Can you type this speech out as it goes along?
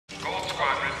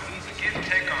Begin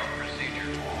takeoff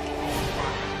procedure.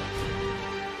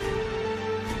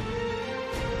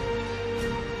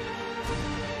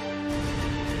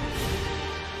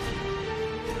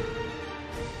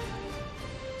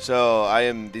 So I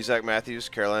am the Zach Matthews,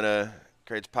 Carolina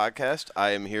Crates Podcast.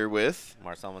 I am here with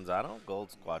Marcel Manzano,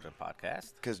 Gold Squadron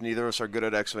Podcast. because neither of us are good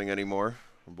at X-Wing anymore.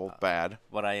 We're both bad.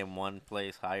 But I am one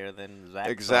place higher than Zach.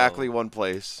 Exactly so, one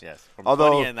place. Yes. From 20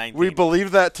 Although and 19. we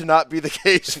believe that to not be the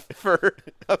case for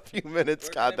a few minutes.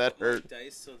 God, that hurt.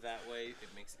 Dice so that way it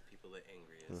makes the people the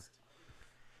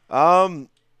angriest.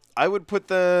 I would put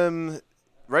them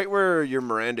right where your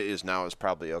Miranda is now is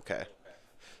probably okay.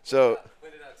 So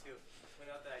Point it out too. Point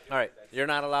out that I do All right. You're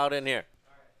not allowed in here.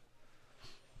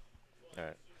 All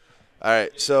right. all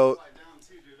right. So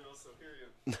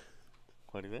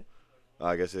What do you think?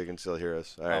 I guess they can still hear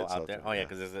us. All right. Oh, so out there. Oh, yeah,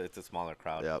 because it's a smaller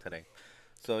crowd Yep. today.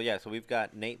 So, so we've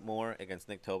got Nate Moore against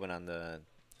Nick Tobin on the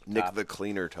Nick top. the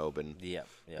Cleaner Tobin. Yep.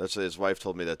 That's his wife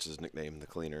told me that's his nickname, the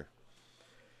Cleaner.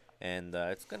 And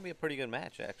it's going to be a pretty good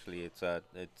match, actually. It's a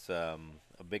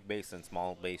big base and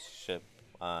small base ship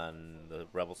on the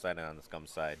Rebel side and on the Scum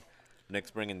side.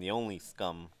 Nick's bringing the only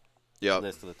Scum Yep.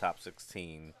 list of the top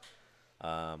 16.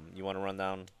 You want to run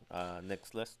down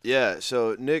Nick's list? Yeah,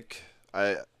 so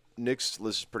Nick's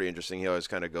list is pretty interesting. He always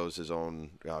kind of goes his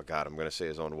own, oh God, I'm going to say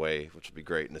his own way, which will be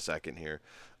great in a second here.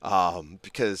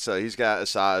 Because he's got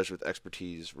Asajj with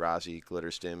expertise, Razi,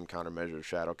 Glitter Stim, Countermeasure,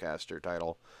 Shadowcaster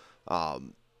title,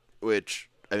 which,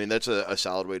 I mean, that's a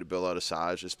solid way to build out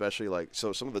Asajj, especially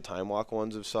so some of the Time Walk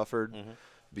ones have suffered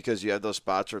because you have those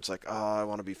spots where it's like, oh, I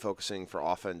want to be focusing for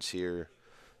offense here.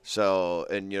 So,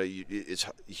 and you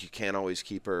can't always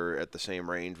keep her at the same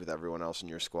range with everyone else in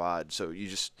your squad. So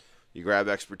you grab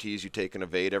expertise, you take an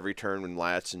evade every turn when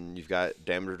lats, and you've got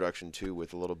damage reduction too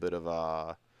with a little bit of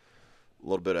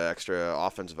extra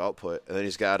offensive output. And then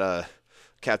he's got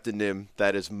Captain Nim.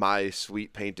 That is my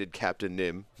sweet painted Captain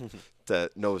Nim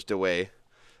that knows the way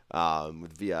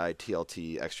with VI,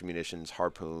 TLT, extra munitions,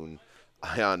 harpoon,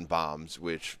 ion bombs,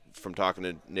 which from talking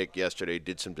to Nick yesterday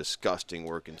did some disgusting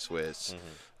work in Swiss.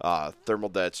 Thermal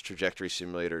Debts, Trajectory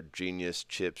Simulator, Genius,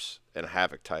 Chips, and a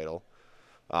Havoc title.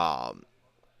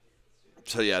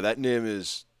 So yeah, that Nim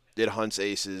it hunts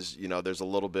aces. There's a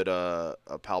little bit of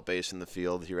a palp ace in the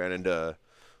field. He ran into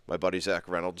my buddy Zach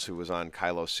Reynolds, who was on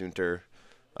Kylo Sunter,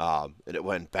 and it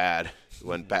went bad. It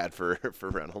went bad for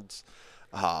Reynolds.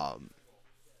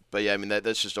 But yeah, I mean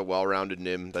that's just a well-rounded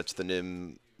Nim. That's the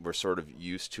Nim we're sort of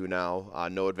used to now.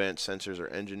 No advanced sensors or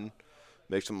engine.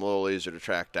 Makes him a little easier to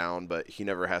track down, but he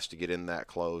never has to get in that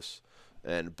close.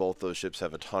 And both those ships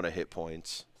have a ton of hit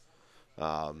points.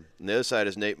 On the other side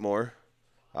is Nate Moore.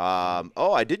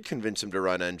 I did convince him to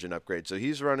run engine upgrade. So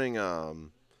he's running.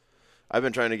 I've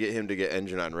been trying to get him to get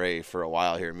engine on Ray for a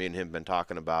while here. Me and him have been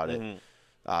talking about it.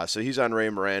 So he's on Ray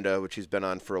Miranda, which he's been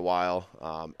on for a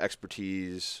while.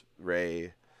 Expertise,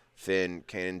 Ray, Finn,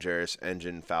 Kanan Jarrus,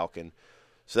 engine, Falcon.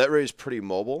 So that Ray's pretty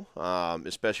mobile,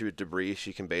 especially with debris.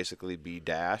 She can basically be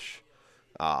dash.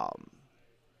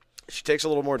 She takes a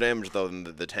little more damage, though, than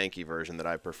the tanky version that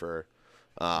I prefer.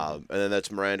 And then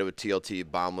that's Miranda with TLT,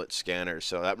 bomblet, scanner.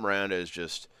 So that Miranda is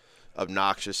just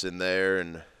obnoxious in there.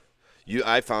 And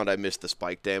I found I missed the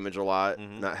spike damage a lot,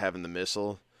 not having the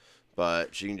missile.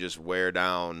 But she can just wear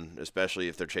down, especially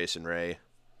if they're chasing Ray.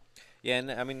 Yeah,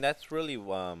 and I mean that's really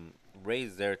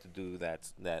Ray's there to do that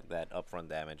upfront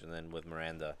damage, and then with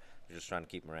Miranda, you're just trying to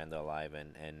keep Miranda alive,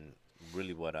 and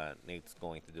really what Nate's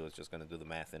going to do is just going to do the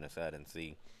math in his head and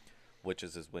see which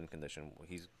is his win condition.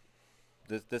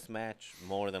 This match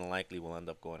more than likely will end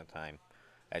up going to time.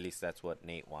 At least that's what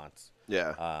Nate wants.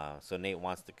 Yeah. So Nate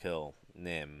wants to kill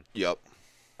Nim. Yep.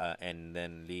 And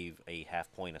then leave a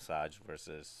half-point Asajj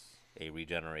versus a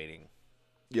regenerating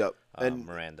Yep. And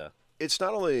Miranda. it's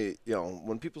not only,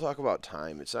 when people talk about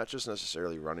time, it's not just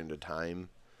necessarily running to time.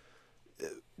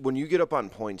 When you get up on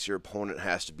points, your opponent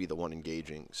has to be the one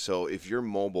engaging. So if you're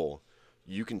mobile,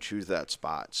 you can choose that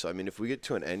spot. So, I mean, if we get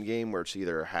to an end game where it's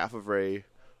either half of Ray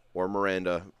or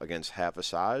Miranda against half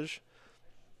Asajj,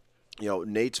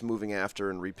 Nate's moving after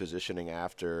and repositioning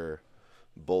after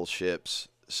both ships.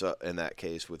 So in that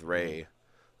case with Ray,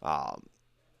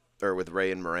 or with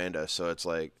Ray and Miranda. So it's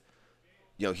like,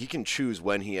 he can choose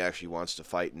when he actually wants to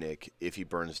fight Nick if he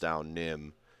burns down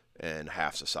Nim and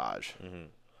halves Asajj.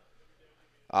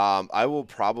 I will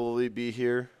probably be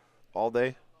here all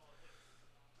day,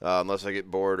 unless I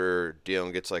get bored or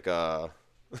Dion gets like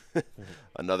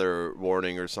another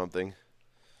warning or something.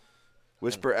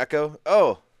 Whisper Echo?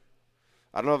 Oh,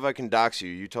 I don't know if I can dox you.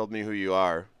 You told me who you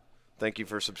are. Thank you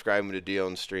for subscribing to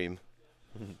Dion's stream.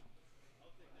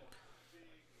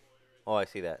 Oh, I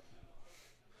see that.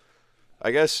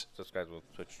 I guess. Subscribe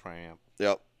with Twitch Triumph.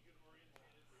 Yep.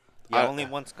 Yeah, I- only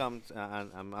once comes,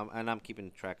 and I'm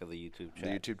keeping track of the YouTube The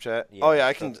chat. YouTube chat. Yeah, Oh yeah,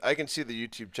 I so- can see the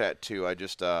YouTube chat too. I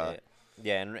just Yeah,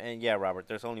 and yeah, Robert.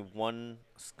 There's only one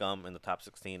Scum in the top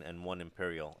 16 and one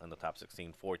Imperial in the top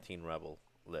 16. 14 Rebel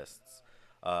lists.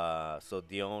 So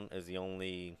Dion is the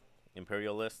only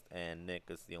Imperial list, and Nick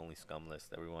is the only Scum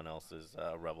list. Everyone else is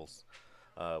Rebels,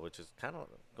 which is kind of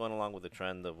going along with the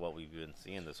trend of what we've been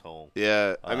seeing this whole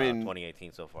yeah. I mean,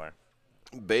 2018 so far.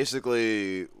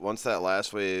 basically, once that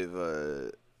last wave,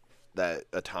 that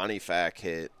Atani FAQ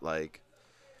hit, like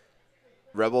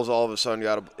Rebels all of a sudden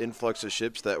got an influx of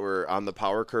ships that were on the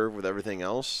power curve with everything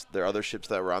else. Their other ships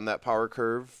that were on that power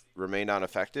curve remained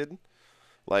unaffected.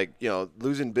 Like,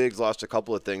 losing Biggs lost a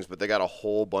couple of things, but they got a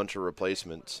whole bunch of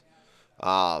replacements.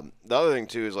 The other thing,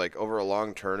 too, is like over a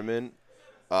long tournament,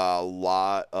 a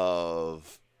lot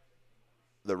of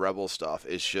the Rebel stuff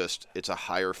is just, it's a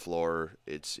higher floor.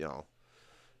 It's,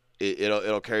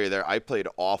 it'll carry you there. I played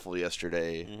awful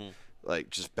yesterday, like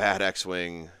just bad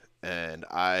X-Wing, and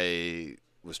I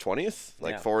was 20th,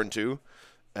 like Yeah. 4-2.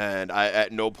 And I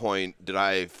at no point did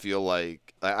I feel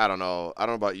like I don't know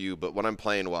about you, but when I'm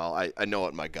playing well, I know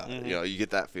it in my gut. You get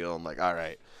that feeling like, all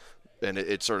right, and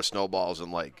it sort of snowballs.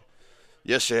 And like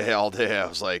yesterday all day, I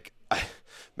was like,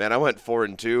 man, I went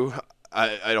 4-2.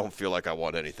 I don't feel like I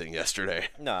won anything yesterday.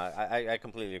 No, I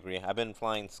completely agree. I've been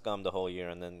flying Scum the whole year,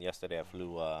 and then yesterday I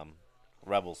flew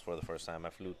Rebels for the first time. I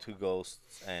flew 2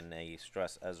 Ghosts and a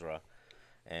Stress Ezra,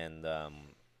 and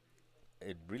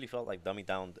it really felt like dummy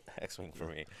down X-Wing for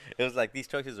me. It was like, these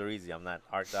choices are easy. I'm not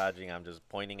arc dodging. I'm just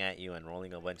pointing at you and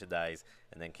rolling a bunch of dice,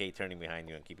 and then K turning behind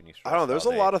you and keeping you stressed. I don't know. There's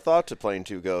a lot of thought to playing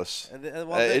 2 Ghosts.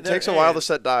 It takes a while to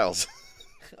set dials.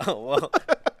 Oh, well,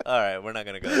 all right, we're not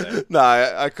gonna go there. No,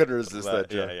 I couldn't resist But, that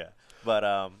joke. yeah.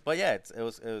 But yeah, it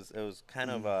was kind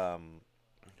of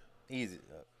easy.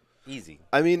 Easy.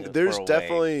 I mean, for there's a way.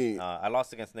 definitely I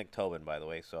lost against Nick Tobin, by the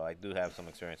way, so I do have some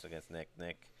experience against Nick.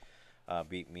 Nick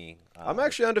beat me. I'm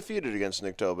actually undefeated against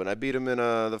Nick Tobin. I beat him in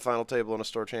the final table in a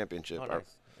store championship. Oh,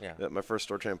 nice. Yeah. My first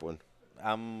store champ win.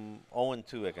 I'm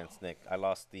 0-2 against Nick. I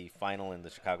lost the final in the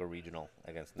Chicago Regional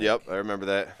against Nick. Yep, I remember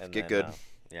that. And Get then, good.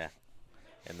 Yeah.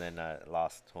 And then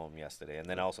lost to him yesterday. And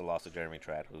then I also lost to Jeremy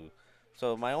Tratt, who.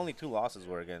 So my only 2 losses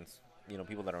were against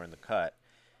people that are in the cut.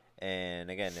 And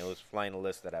again, it was flying a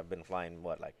list that I've been flying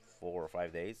like 4 or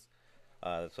 5 days.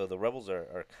 So the Rebels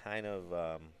are kind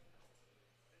of.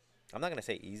 I'm not gonna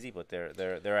say easy, but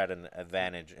they're at an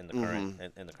advantage in the current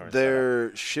in the current.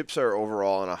 Their ships are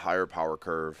overall on a higher power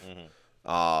curve.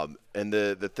 And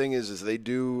the thing is they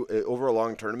do over a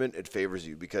long tournament, it favors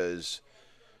you because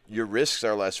your risks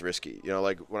are less risky.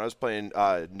 Like when I was playing,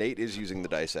 Nate is using the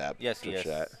dice app. Yes, he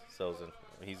is. So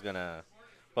he's gonna,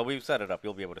 but we've set it up.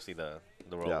 You'll be able to see the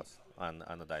rolls on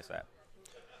the dice app.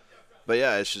 But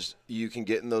yeah, it's just you can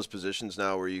get in those positions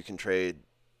now where you can trade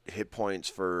hit points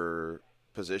for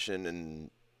position, and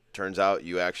turns out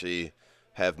you actually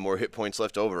have more hit points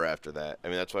left over after that. I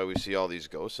mean, that's why we see all these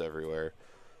ghosts everywhere.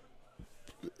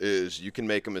 Is you can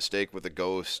make a mistake with a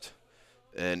ghost,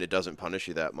 and it doesn't punish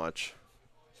you that much.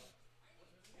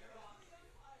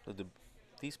 So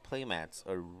these playmats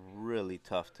are really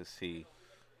tough to see.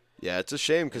 Yeah, it's a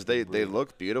shame because they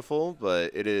look beautiful,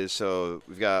 but it is so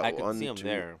we've got I can 1, see them 2,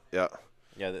 there. Yeah.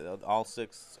 Yeah, all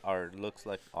 6 looks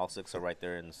like all 6 are right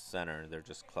there in the center. They're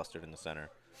just clustered in the center.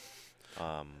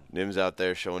 Nim's out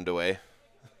there showing the way.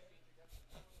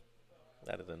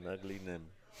 That is an ugly Nim.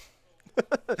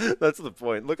 That's the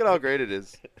point. Look at how great it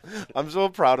is. I'm so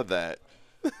proud of that.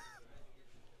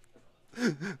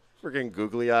 Freaking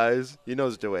googly eyes. He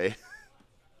knows the way.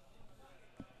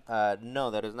 No,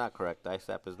 that is not correct.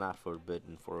 ISAP is not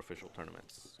forbidden for official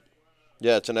tournaments.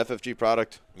 Yeah, it's an FFG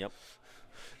product. Yep.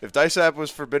 If Dice App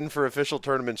was forbidden for official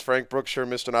tournaments, Frank Brooks sure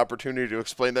missed an opportunity to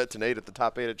explain that to Nate at the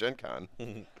top 8 at Gen Con.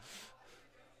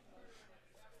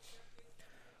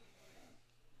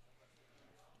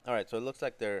 All right, so it looks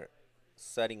like they're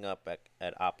setting up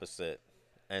at opposite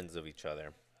ends of each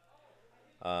other.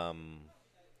 And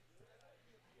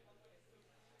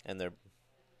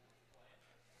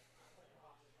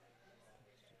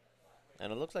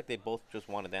it looks like they both just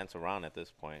want to dance around at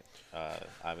this point.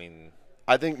 I mean,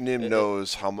 I think Nim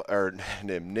knows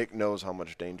Nick knows how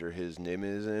much danger his Nim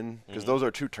is in, because those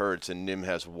are 2 turrets and Nim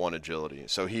has 1 agility,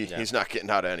 so he's not getting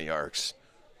out of any arcs.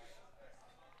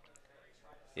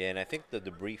 Yeah, and I think the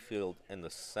debris field in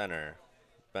the center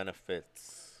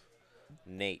benefits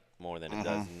Nate more than it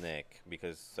does Nick,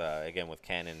 because again with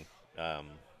Cannon,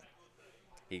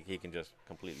 he can just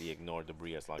completely ignore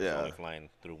debris as long as he's only flying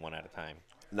through 1 at a time.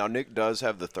 Now, Nick does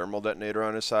have the thermal detonator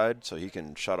on his side, so he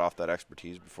can shut off that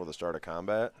expertise before the start of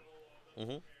combat.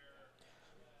 Hmm.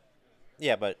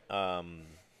 Yeah, but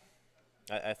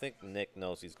I think Nick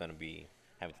knows he's going to be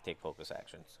having to take focus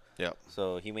actions, Yep.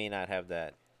 so he may not have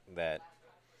that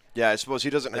Yeah, I suppose he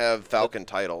doesn't the, have the Falcon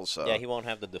titles, yeah, so he won't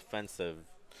have the defensive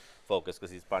focus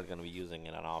because he's probably going to be using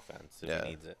it on offense if he yeah,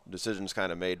 needs it. decision's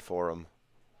kind of made for him.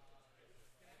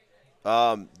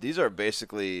 These are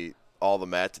basically all the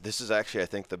mats. This is actually, I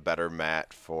think, the better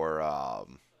mat for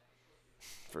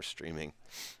streaming.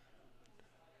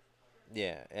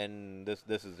 Yeah, and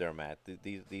this is their mat.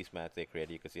 These mats they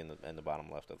created, you can see in the bottom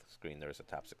left of the screen. There's a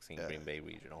top 16 Yeah. Green Bay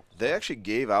regional. They So, actually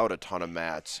gave out a ton of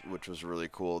mats, which was really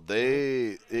cool.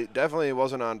 mhm, It definitely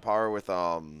wasn't on par with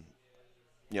pastimes.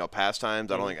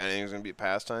 I don't mhm. think anything's gonna beat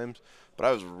pastimes, but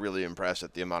I was really impressed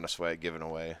at the amount of swag given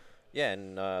away. Yeah,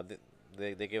 and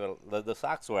they gave it the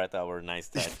socks were I thought were a nice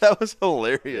touch. That was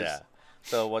hilarious. Yeah.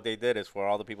 So what they did is for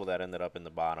all the people that ended up in the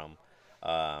bottom,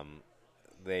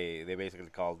 they basically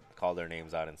called their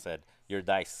names out and said your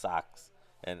dice sucks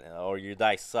or your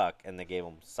dice suck, and they gave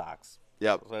them socks.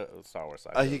 Yep. Star Wars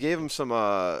socks. He gave him some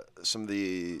of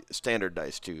the standard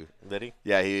dice too. Did he?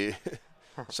 Yeah, he.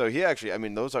 So he actually, I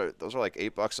mean, those are like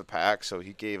 $8 a pack. So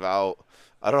he gave out.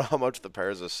 I don't know how much the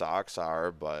pairs of socks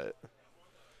are, but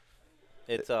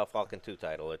It's a Falcon 2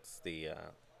 title. It's the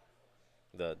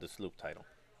sloop title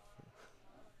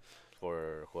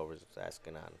for whoever's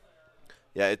asking on.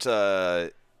 yeah, it's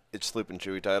Sloop and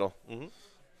Chewy title. Mm-hmm.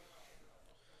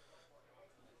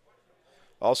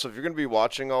 Also, if you're gonna be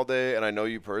watching all day, and I know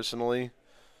you personally,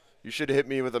 you should hit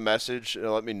me with a message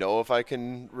and let me know if I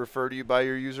can refer to you by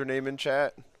your username in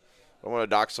chat. I don't want to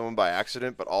dox someone by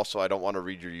accident, but also I don't want to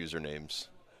read your usernames.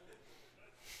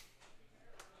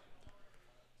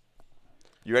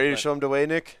 You ready to show them the way,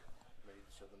 Nick? Ready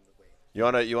to show them the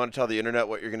way. You wanna tell the internet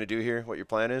what you're gonna do here, what your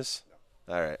plan is?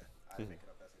 All right. I make it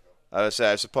up as I go. I would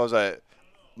say I suppose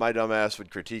my dumb ass would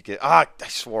critique it. I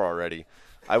swore already.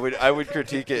 I would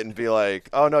critique it and be like,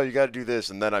 oh no, you got to do this,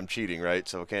 and then I'm cheating, right?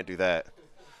 So I can't do that.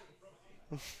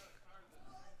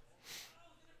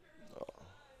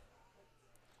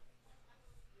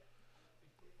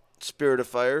 Spirit of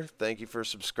Fire, thank you for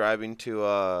subscribing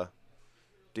to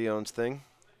Dion's thing.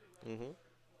 Mm-hmm.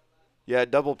 Yeah,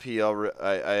 double P.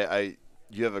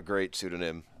 You have a great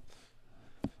pseudonym.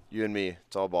 You and me,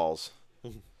 it's all balls.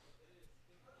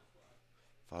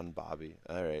 Fun Bobby.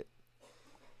 All right.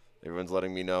 Everyone's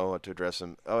letting me know what to address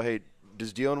him. Oh, hey,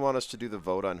 does Dion want us to do the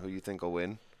vote on who you think will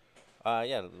win?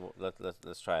 Yeah.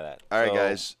 Let's try that. All right, So,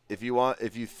 guys. If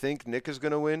you think Nick is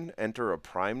gonna win, enter a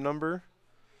prime number,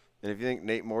 and if you think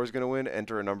Nate Moore is gonna win,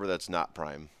 enter a number that's not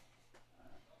prime.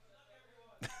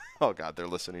 Oh God, they're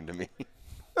listening to me.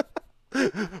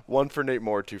 1 for Nate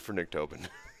Moore, 2 for Nick Tobin.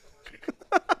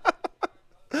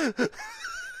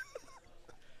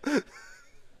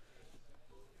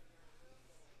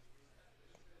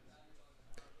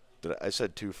 I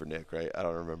said 2 for Nick, right? I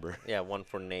don't remember. Yeah, 1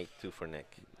 for Nate, 2 for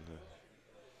Nick.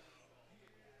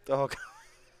 Oh God.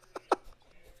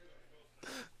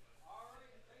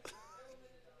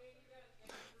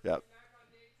 Yep.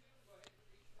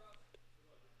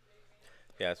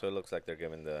 Yeah, so it looks like they're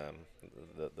giving the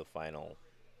final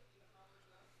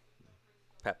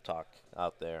pep talk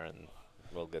out there, and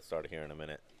we'll get started here in a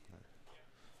minute.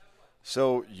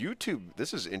 So YouTube,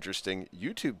 this is interesting.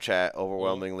 YouTube chat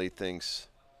overwhelmingly thinks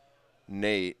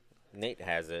Nate, Nate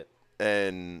has it.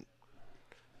 and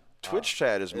Twitch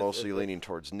chat is it's- mostly it's- leaning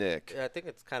towards Nick. Yeah, I think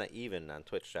it's kind of even on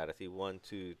Twitch chat. I see 1,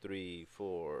 2, 3,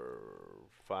 4,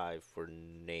 5 for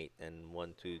Nate, and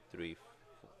 1, 2, 3.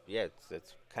 Yeah,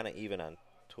 it's kind of even on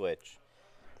Twitch.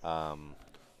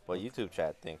 But YouTube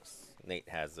chat thinks Nate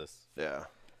has this. Yeah.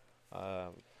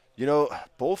 Um,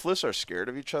 Both lists are scared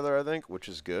of each other, I think, which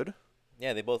is good.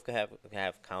 yeah, they both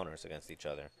have counters against each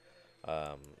other.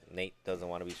 Nate doesn't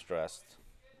want to be stressed,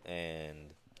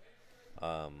 and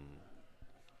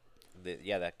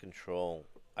that control.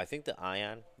 I think the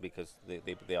Ion, because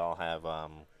they all have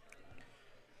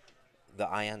the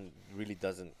Ion really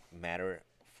doesn't matter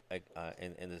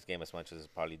in this game as much as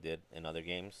it probably did in other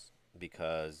games,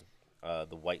 because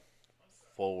the white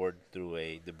forward through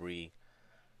a debris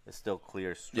is still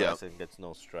clear stress and gets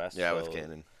no stress. Yeah, so, with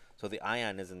Cannon. So the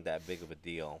Ion isn't that big of a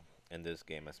deal in this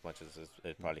game as much as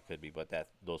it probably could be, but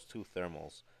those two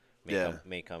thermals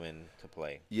may come into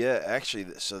play. Yeah, actually,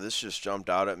 so this just jumped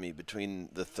out at me. Between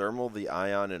the thermal, the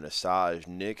ion, and Asajj,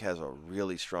 Nick has a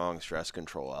really strong stress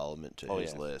control element to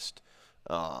his list.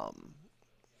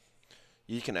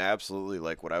 He can absolutely,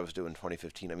 like what I was doing in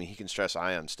 2015, I mean, he can stress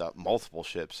ion stuff, multiple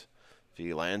ships, if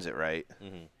he lands it right.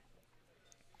 Mm-hmm.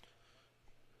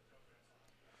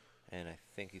 And I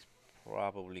think he's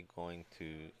probably going to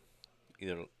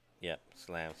either Yep,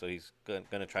 slam. So he's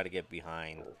gonna try to get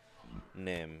behind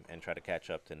Nim and try to catch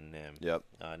up to Nim. Yep.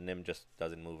 Nim just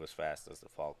doesn't move as fast as the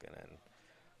Falcon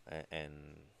and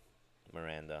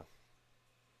Miranda.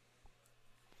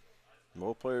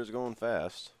 Both players going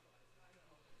fast.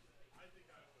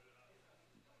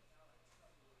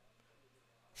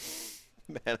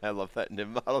 Man, I love that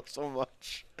Nim model so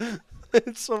much.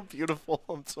 It's so beautiful.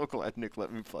 I'm so glad Nick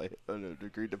let me play it. I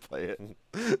agreed to play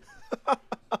it.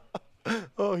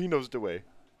 Oh, he knows the way.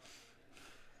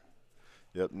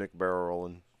 Yep, Nick barrel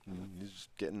rolling. He's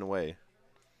getting away.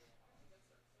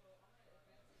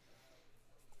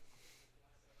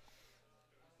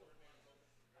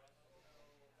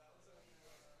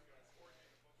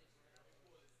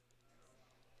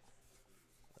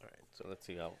 All right, so let's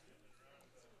see how.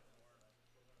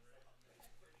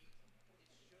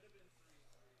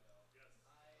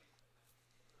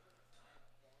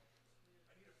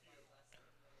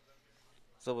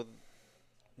 So with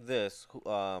this,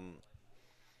 well,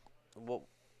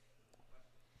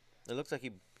 it looks like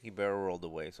he barrel rolled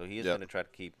away, so he is Yep. gonna try to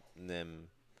keep Nim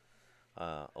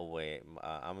away.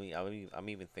 I'm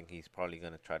even thinking he's probably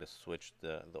gonna try to switch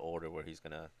the order where he's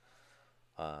gonna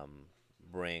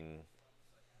bring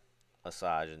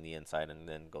Asajj in the inside and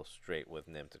then go straight with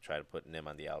Nim to try to put Nim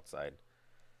on the outside.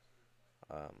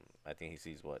 I think he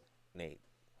sees what Nate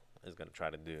is gonna try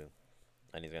to do,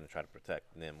 and he's gonna try to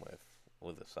protect Nim with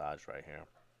Asajj right here.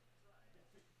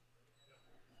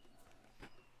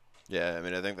 Yeah, I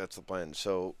mean, I think that's the plan.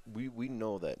 So we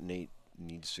know that Nate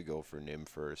needs to go for Nim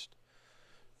first.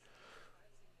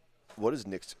 What is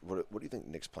Nick's? What do you think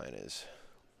Nick's plan is?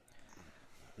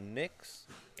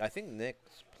 I think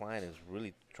Nick's plan is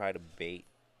really try to bait.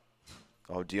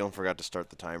 Oh, Dion forgot to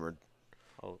start the timer.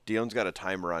 Oh, Dion's got a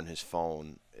timer on his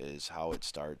phone. Is how it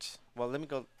starts. well, let me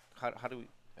go. How do we?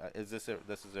 Is this it?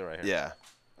 This is it right here. Yeah,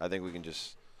 I think we can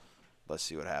just let's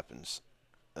see what happens.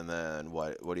 And then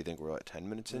what? What do you think? We're at 10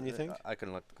 minutes in. You think? I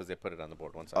can look because they put it on the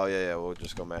board. One second. Oh yeah, yeah. We'll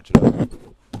just go match it up.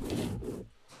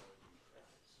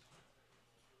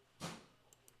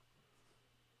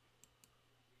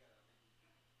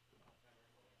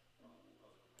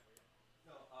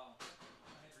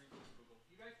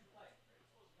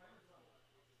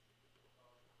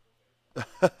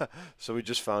 So we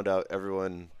just found out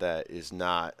everyone that is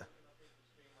not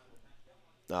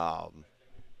on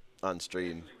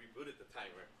stream. We rebooted the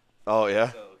timer, Oh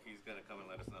yeah. so he's gonna come and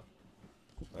let us know.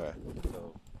 Okay.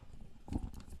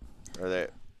 So Are they?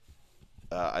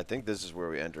 I think this is where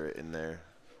we enter it in there.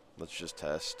 Let's just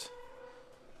test.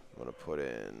 I'm gonna put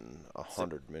in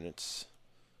 100 minutes.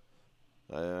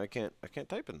 I can't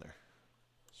type in there.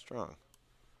 Strong.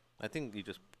 I think you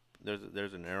just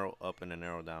there's an arrow up and an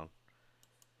arrow down.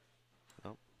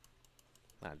 Nope.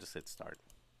 Nah, just hit start.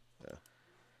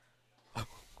 Yeah.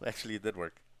 Actually, it did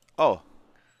work. Oh.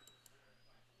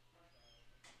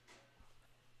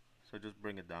 So just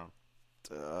bring it down.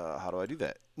 How do I do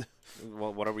that?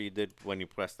 Well, whatever you did when you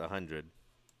pressed 100.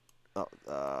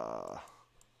 Oh.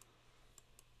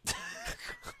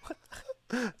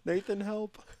 Nathan,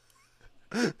 help.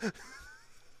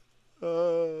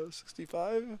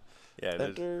 65. Yeah, it is.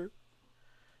 Enter.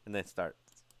 And then start.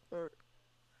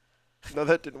 No,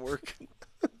 that didn't work.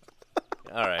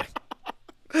 All right.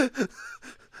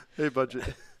 Hey,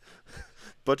 budget.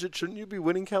 Budget, shouldn't you be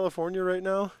winning California right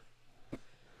now?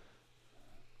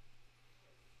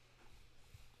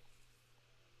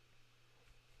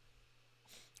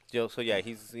 Joe, so yeah,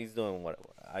 he's doing what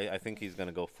I think he's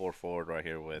gonna go 4 forward right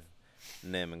here with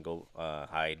Nim and go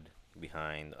hide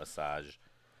behind Asajj,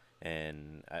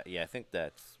 and yeah, I think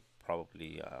that's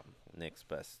probably Nick's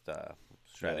best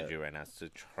strategy right now is to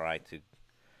try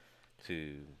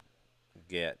to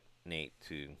get Nate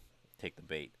to take the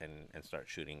bait and start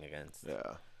shooting against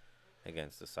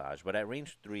Asajj. But at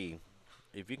range 3,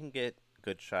 if you can get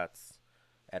good shots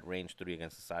at range 3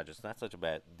 against Asajj, it's not such a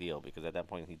bad deal because at that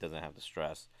point he doesn't have the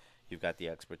stress. You've got the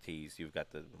expertise, you've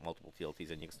got the multiple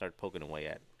TLTs, and you can start poking away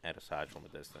at Asajj from a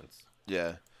distance.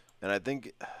 Yeah. And I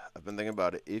think I've been thinking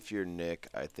about it. If you're Nick,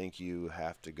 I think you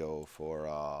have to go for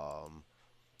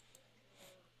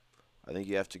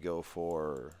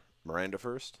Miranda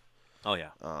first. Oh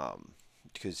yeah.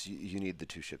 Because you need the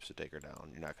 2 ships to take her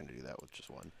down. You're not going to do that with just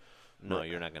one. No,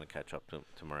 you're not going to catch up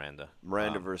to Miranda.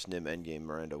 Miranda versus Nim endgame.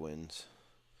 Miranda wins.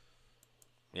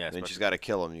 Yeah, I mean, she's got to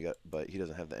kill him. But he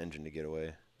doesn't have the engine to get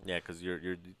away. Yeah, because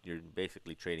you're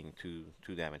basically trading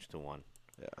two damage to 1.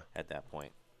 Yeah. At that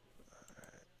point. All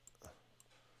right.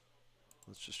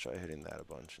 Let's just try hitting that a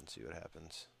bunch and see what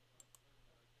happens.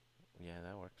 Yeah,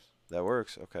 that works. That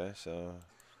works. Okay, so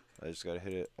I just got to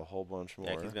hit it a whole bunch more.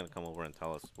 Yeah, he's going to come over and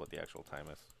tell us what the actual time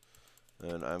is.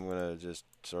 and I'm gonna just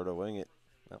sort of wing it.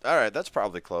 Yep. All right, that's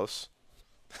probably close.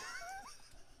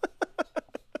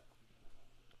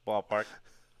 Ballpark.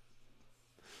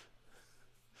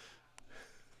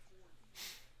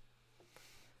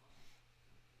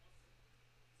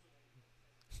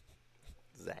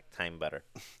 Exact time better.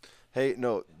 Hey,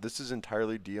 no, this is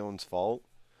entirely Dion's fault.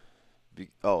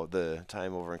 The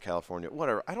time over in California.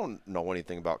 Whatever. I don't know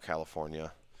anything about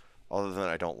California, other than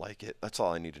I don't like it. That's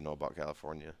all I need to know about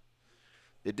California.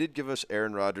 It did give us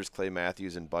Aaron Rodgers, Clay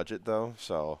Matthews in budget, though,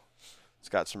 so it's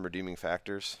got some redeeming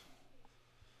factors.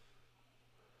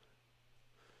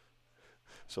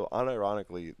 So,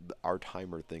 unironically, our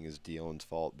timer thing is Dion's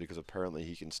fault because apparently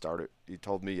he can start it. He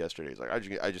told me yesterday, he's like,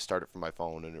 I just start it from my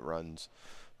phone and it runs.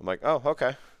 I'm like, oh,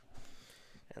 okay.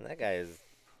 And that guy has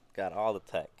got all the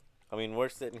tech. I mean, we're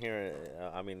sitting here.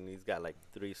 He's got like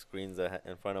 3 screens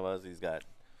in front of us. He's got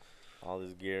all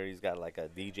this gear. He's got like a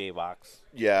DJ box.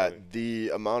 Yeah, the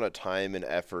amount of time and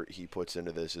effort he puts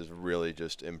into this is really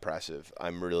just impressive.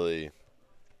 I'm really,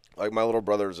 like, my little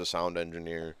brother is a sound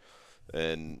engineer,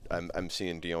 and I'm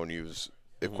seeing Dion use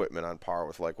equipment on par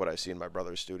with like what I see in my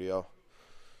brother's studio.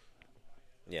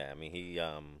 Yeah, I mean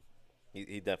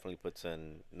he definitely puts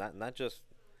in not just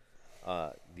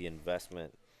the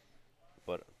investment,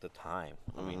 but the time.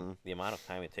 I mean, the amount of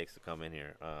time it takes to come in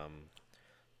here.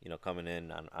 Coming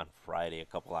in on Friday a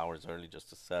couple hours early just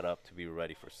to set up to be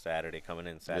ready for Saturday. Coming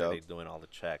in Saturday doing all the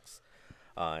checks,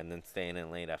 and then staying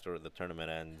in late after the tournament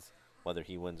ends. Whether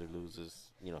he wins or loses,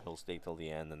 he'll stay till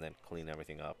the end and then clean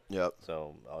everything up. Yep.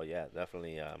 So, yeah,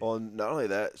 definitely. Well, not only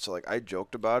that, so like I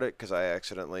joked about it because I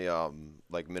accidentally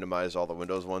minimized all the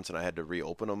windows once and I had to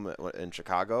reopen them in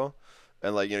Chicago,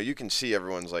 and you can see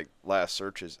everyone's like last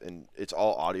searches and it's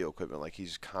all audio equipment. Like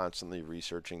he's constantly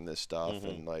researching this stuff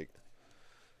and like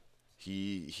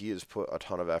he has put a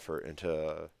ton of effort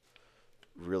into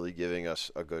really giving us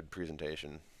a good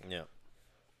presentation. Yeah.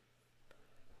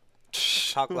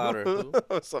 Talk louder. Who?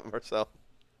 What's up, Marcel?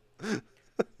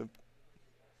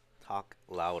 Talk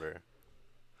louder.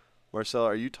 Marcel,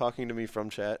 are you talking to me from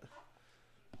chat?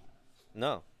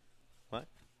 No. What?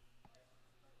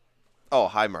 Oh,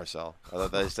 hi, Marcel. I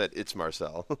thought they said it's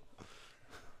Marcel.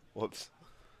 Whoops.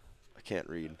 I can't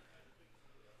read.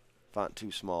 Font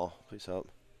too small. Please help.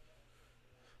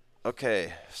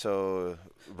 Okay, so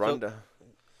rundown.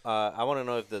 I want to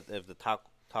know if the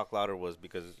talk louder was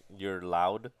because you're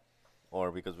loud,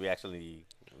 or because we actually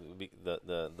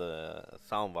the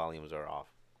sound volumes are off.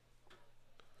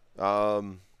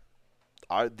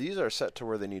 These are set to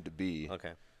where they need to be.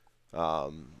 Okay.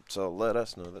 So let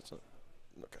us know. That's not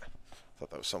okay. I thought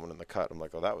that was someone in the cut. I'm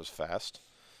like, oh, that was fast.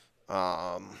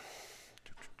 Yeah,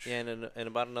 and in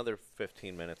about another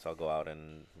 15 minutes, I'll go out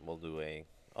and we'll do a.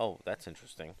 Oh, that's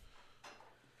interesting.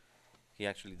 He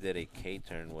actually did a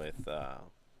K-turn with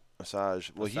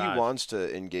massage. Well, he massage. wants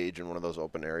to engage in one of those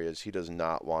open areas. He does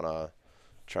not want to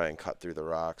try and cut through the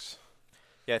rocks.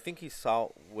 Yeah, I think he saw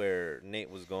where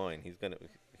Nate was going. He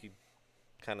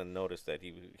kind of noticed that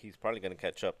he's probably gonna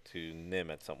catch up to Nim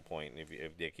at some point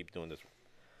if they keep doing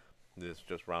this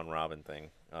just round robin thing.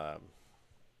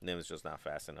 Nim's just not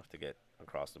fast enough to get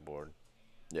across the board.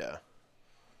 Yeah.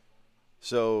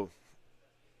 So,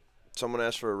 someone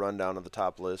asked for a rundown of the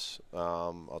top list.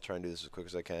 I'll try and do this as quick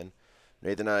as I can.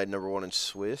 Nathan I had number 1 in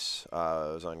Swiss. It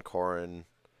was on Corin,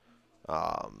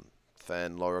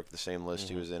 Fenn, Lorick, the same list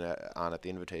he was on at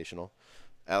the Invitational.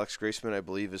 Alex Graceman, I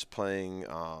believe, is playing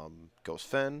Ghost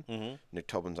Fenn. Nick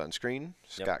Tobin's on screen.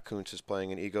 Scott Kuntz is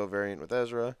playing an Ego variant with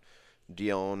Ezra.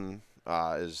 Dion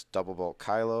is double bolt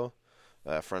Kylo.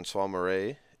 Francois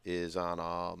Marais is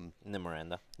on Nim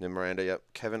Miranda. Yep.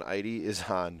 Kevin Eide is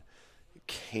on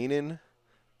Kanan,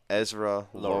 Ezra,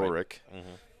 Lorick.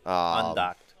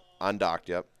 Undocked,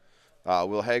 yep.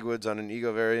 Will Hagwood's on an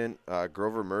Ego variant.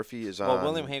 Grover Murphy is on. Well,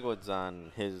 William Hagwood's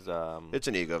on his. It's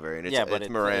an Ego variant. It's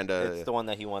Miranda. It's the one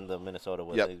that he won the Minnesota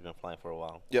with. Yep. He's been flying for a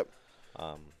while. Yep.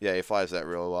 Yeah, he flies that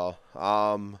real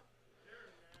well.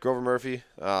 Grover Murphy.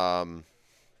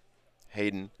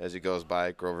 Hayden, as he goes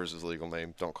by. Grover's his legal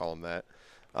name. Don't call him that.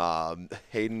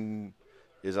 Hayden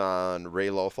is on Ray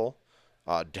Lothal.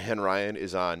 Dan Ryan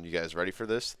is on, you guys ready for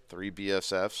this? 3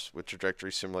 BSFs with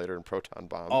trajectory simulator and proton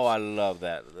bombs. Oh, I love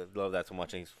that. I love that so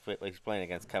much. And he's playing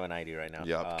against Kevin Eide right now.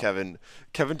 Yeah, Kevin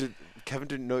didn't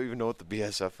even know what the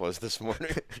BSF was this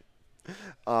morning.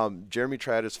 Jeremy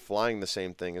Tradd is flying the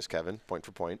same thing as Kevin, point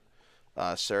for point.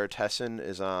 Sarah Tesson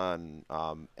is on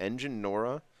Engine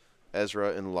Nora,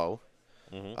 Ezra, and Low.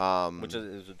 Which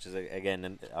is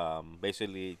again,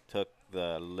 basically took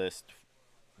the list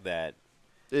that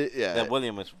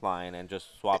William was flying and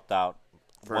just swapped out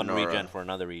one Nora. regen for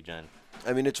another regen.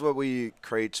 I mean, it's what we've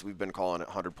been calling it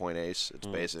 100-point ace. It's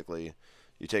basically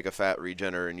you take a fat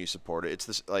regener and you support it. It's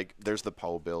this like there's the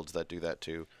Poe builds that do that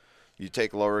too. You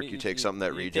take Lorik, you take something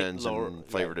that you take regens and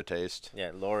flavor to taste.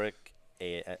 Yeah, Lorik,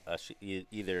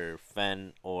 either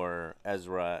Fen or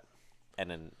Ezra,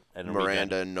 and a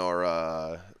Miranda, regen.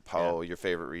 Nora, Poe, your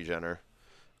favorite regener.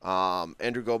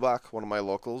 Andrew Gobach, one of my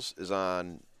locals, is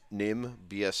on Nim,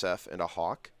 BSF, and a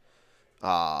Hawk.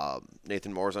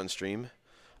 Nathan Moore's on stream.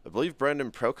 I believe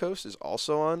Brendan Prokos is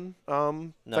also on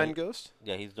Fen Ghost.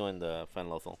 Yeah, he's doing the Fen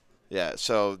Lothal. Yeah,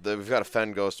 so we've got a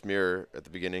Fen Ghost mirror at the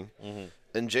beginning. Mm-hmm.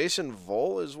 And Jason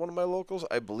Vol is one of my locals.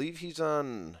 I believe he's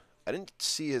on. I didn't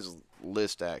see his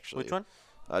list actually. Which one?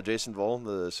 Jason Vol,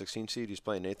 the 16 seed. He's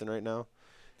playing Nathan right now.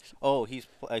 Oh, he's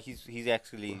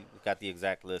actually got the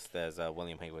exact list as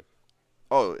William Haywood.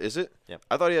 Oh, is it? Yep.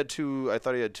 I thought he had two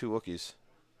Wookiees.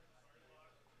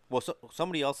 Well,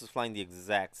 somebody else is flying the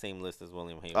exact same list as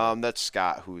William Haywood. That's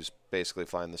Scott, who's basically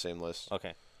flying the same list.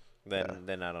 Okay,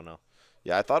 then I don't know.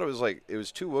 Yeah, I thought it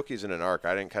was two Wookiees in an arc.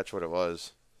 I didn't catch what it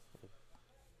was.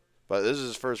 But this is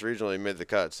his first regional. He made the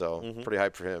cut, so pretty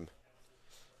hyped for him.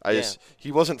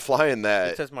 He wasn't flying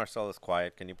that. It says Marcellus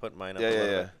quiet. Can you put mine up?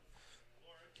 Yeah.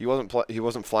 He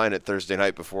wasn't flying it Thursday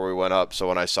night before we went up. So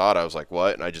when I saw it, I was like,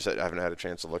 "What?" And I haven't had a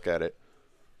chance to look at it.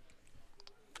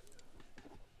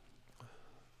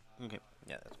 Okay.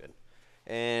 Yeah, that's good.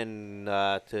 And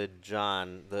to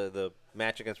John, the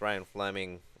match against Ryan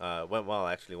Fleming went well.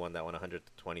 Actually, won that one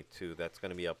 100-22. That's going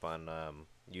to be up on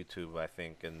YouTube, I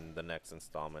think, in the next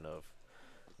installment of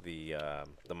the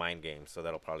Mind Games. So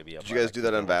that'll probably be up. Did you guys do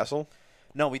that on Vassal?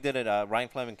 No, we did it. Ryan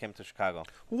Fleming came to Chicago.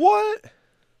 What?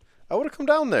 I would have come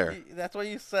down there. That's what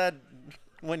you said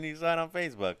when you saw it on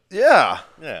Facebook. Yeah.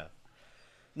 Yeah.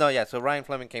 No, yeah. So Ryan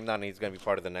Fleming came down, and he's going to be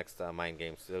part of the next Mind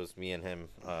Games. So it was me and him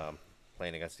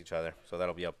playing against each other. So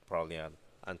that'll be up probably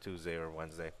on Tuesday or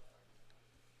Wednesday.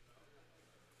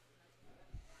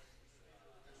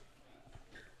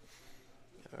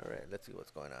 All right. Let's see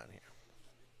what's going on here.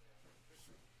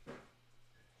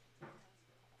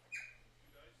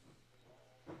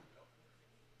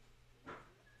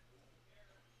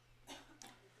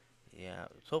 Yeah,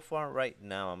 so far right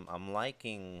now I'm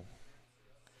liking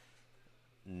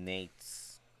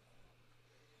Nate's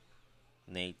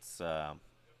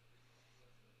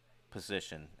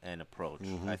position and approach.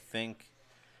 I think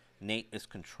Nate is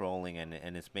controlling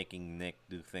and is making Nick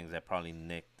do things that probably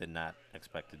Nick did not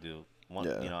expect to do.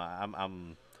 Yeah. You know,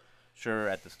 I'm sure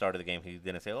at the start of the game he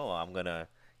didn't say, "Oh, I'm gonna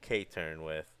K-turn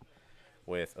with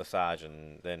Asajj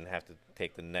and then have to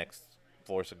take the next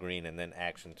force of green and then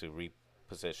action to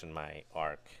reposition my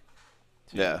arc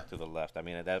to the left." I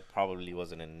mean, that probably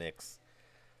wasn't in Nick's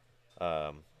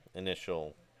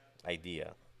initial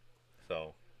idea.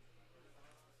 So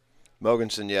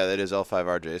Mogensen, yeah, that is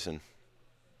L5R Jason.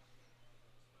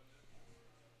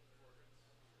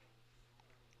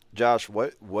 Josh,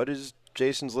 what is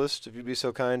Jason's list, if you'd be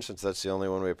so kind, since that's the only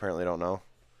one we apparently don't know?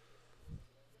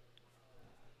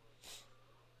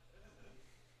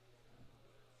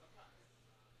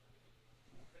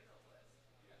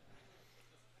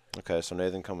 Okay, so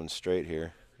Nathan coming straight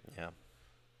here. yeah.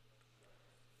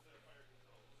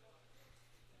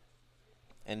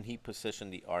 And he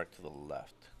positioned the arc to the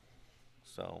left.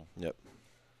 So Yep.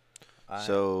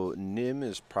 So Nim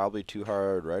is probably too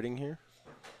hard riding here.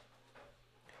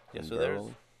 yeah,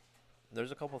 so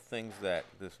there's a couple things that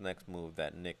this next move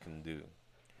that Nick can do.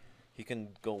 He can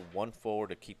go one forward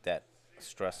to keep that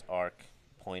stress arc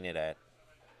pointed at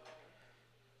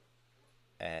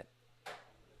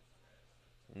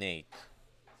Nate.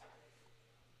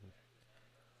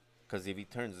 Because if he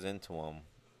turns into him,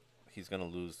 he's going to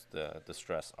lose the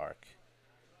stress arc.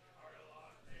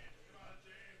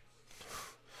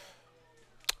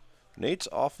 Nate's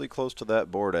awfully close to that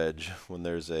board edge when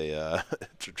there's a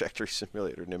trajectory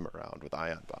simulator Nim around with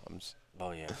ion bombs.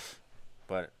 Oh, yeah.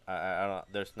 But I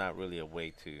don't, there's not really a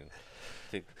way to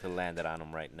land it on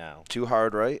him right now. Too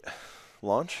hard right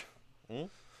launch? Hmm?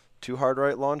 Too hard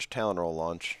right launch, Talon roll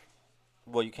launch.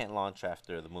 Well, you can't launch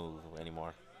after the move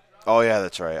anymore. Oh, yeah,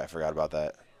 that's right. I forgot about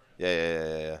that.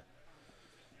 Yeah.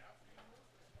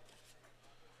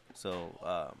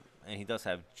 So, and he does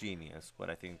have Genius, but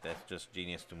I think that's just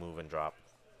Genius to move and drop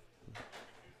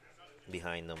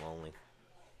behind them only.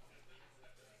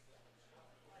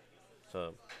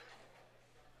 So,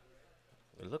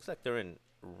 it looks like they're in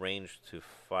range to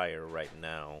fire right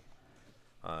now.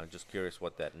 Just curious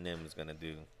what that Nim is going to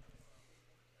do.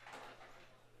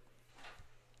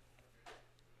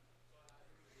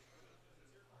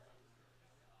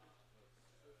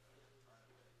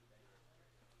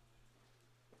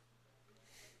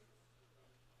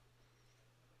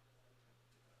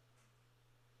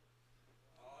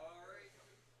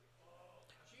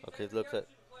 It looks like.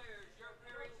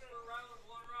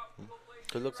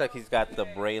 It looks like he's got the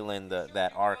Braylon,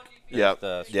 that arc. Yep.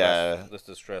 The stress, Yeah. This is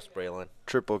the stress Braylon.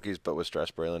 Triple keys, but with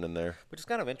Stress Braylon in there. Which is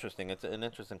kind of interesting. It's an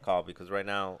interesting call because right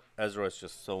now Ezra is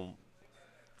just so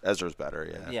Ezra's better,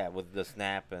 yeah. yeah with the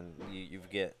snap and you've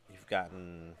got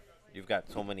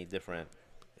so many different.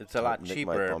 It's a lot Nick might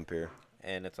cheaper bump here.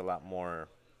 and it's a lot more.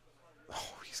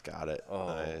 Oh, he's got it. Oh.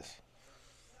 Nice.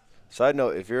 Side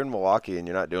note, if you're in Milwaukee and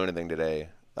you're not doing anything today,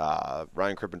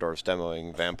 Ryan Krippendorf's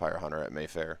demoing Vampire Hunter at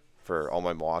Mayfair for all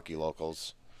my Milwaukee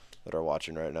locals that are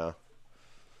watching right now.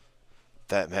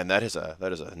 That is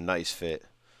a nice fit.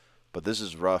 But this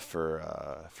is rough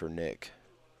for Nick.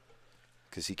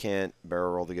 Because he can't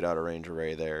barrel roll to get out of range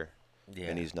array there. Yeah.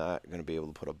 And he's not going to be able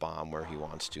to put a bomb where he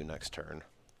wants to next turn.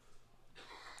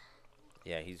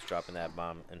 Yeah, he's dropping that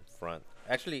bomb in front.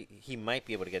 Actually, he might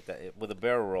be able to get that with a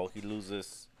barrel roll. He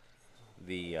loses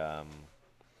the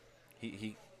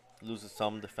he loses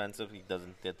some defensive. He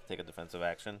doesn't get to take a defensive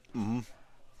action. Mm-hmm.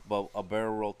 But a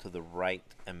barrel roll to the right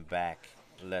and back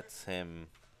lets him.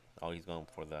 Oh, he's going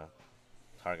for the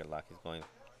target lock. He's going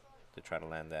to try to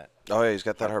land that. Oh, yeah, he's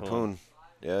got that harpoon.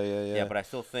 Yeah. Yeah, but I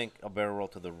still think a barrel roll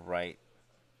to the right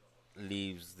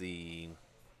leaves the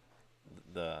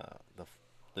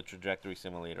trajectory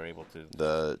simulator able to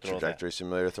The throw trajectory that.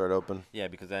 simulator thread open. Yeah,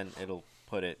 because then it'll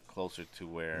put it closer to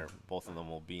where both of them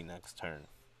will be next turn.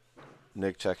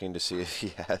 Nick checking to see if he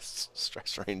has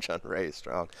stress range on Ray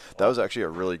strong. That was actually a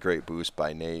really great boost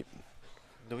by Nate.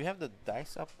 Do we have the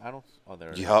dice up? I don't. Oh,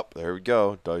 there it is. Yup, there we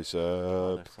go. Dice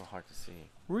Oh, up. they're so hard to see.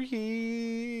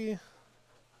 Wee.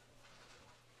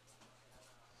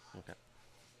 Okay.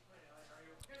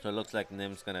 So it looks like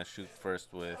Nim's gonna shoot first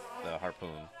with the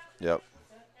harpoon. Yep.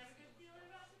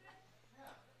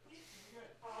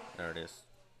 There it is.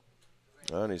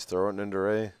 And he's throwing it into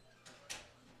Ray.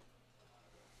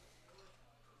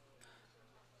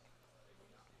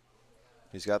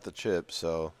 He's got the chip,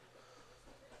 so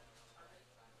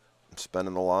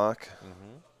spending the lock.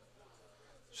 Mm-hmm.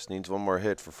 Just needs one more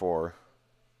hit for 4.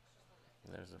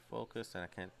 There's a focus, and I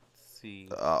can't see.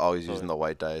 He's So using the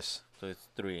white dice. So it's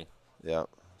 3. Yep.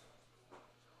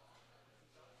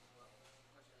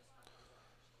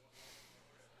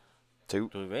 Two.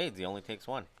 To evade, he only takes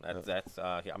 1. That's.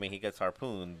 I mean, he gets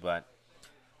harpooned, but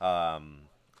on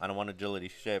a 1 agility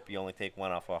ship, you only take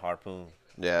 1 off a harpoon.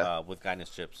 Yeah. With guidance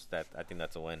chips, I think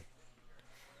that's a win.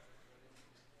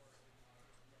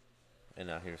 And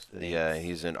now here's Nate's. Yeah,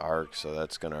 he's in arc, so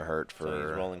that's gonna hurt for. So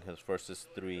he's rolling his first is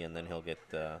 3, and then he'll get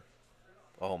the.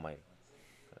 Oh my.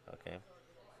 Okay.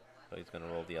 So he's gonna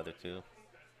roll the other 2.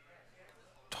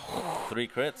 3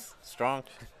 crits, strong.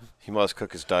 He must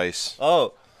cook his dice.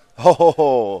 Oh.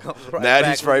 Oh, right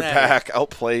Natty's back right with Natty. back.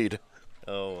 Outplayed.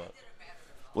 Oh.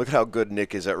 Look at how good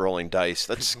Nick is at rolling dice.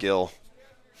 That's skill.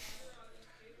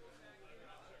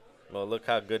 Well, look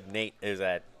how good Nate is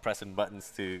at pressing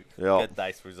buttons to Yep. get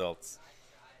dice results.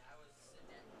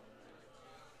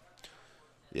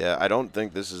 Yeah, I don't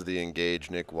think this is the engage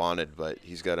Nick wanted, but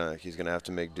he's gonna have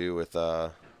to make do with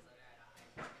what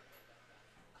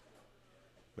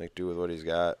he's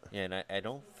got. Yeah, and I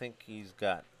don't think he's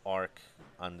got arc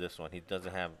on this one. He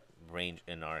doesn't have range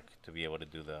in arc to be able to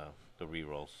do the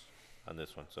rerolls on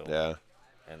this one. So Yeah.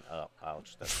 And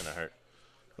ouch, that's gonna hurt.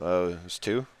 It's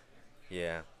 2.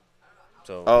 Yeah.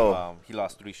 So he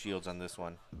lost 3 shields on this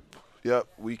one Yep,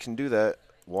 we can do that.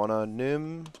 1 on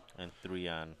Nim, and 3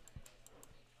 on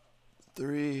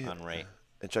 3 on Ray.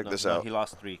 And check No, this no, out. he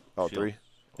lost 3. Oh, shields 3?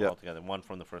 Yep. Altogether, 1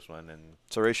 from the first one, and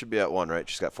So Ray should be at 1, right?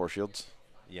 She's got 4 shields.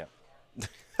 yeah.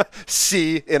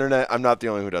 See, internet. I'm not the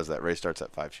only one who does that. Ray starts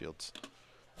at 5 shields.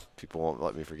 People won't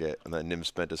let me forget. And then Nim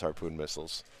spent his harpoon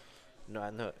missiles.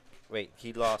 No. Wait,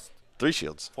 he lost 3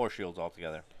 shields 4 shields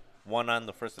altogether. 1 on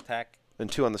the first attack.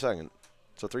 and 2 on the second.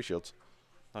 So 3 shields.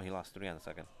 No, he lost 3 on the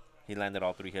second. He landed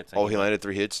all 3 hits. and Oh, he landed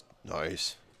 3 hits.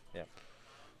 Nice. Yeah.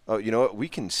 Oh, you know what? We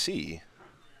can see.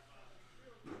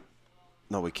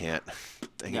 No, we can't.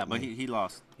 Dang Yeah, it, but man. he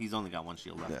lost. He's only got 1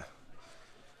 shield left. Yeah.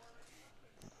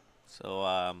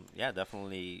 So yeah,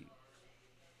 definitely.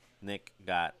 Nick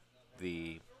got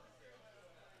the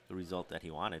result that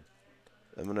he wanted.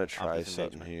 I'm gonna try Obvious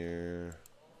something engagement. here.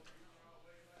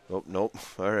 Oh, nope.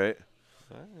 All right.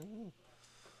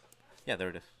 Yeah, there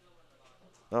it is.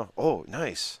 Oh,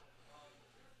 nice.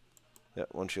 Yeah,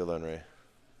 1 shield on Ray.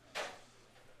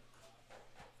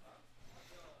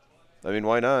 I mean,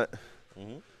 why not?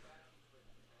 Mm-hmm.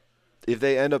 If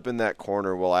they end up in that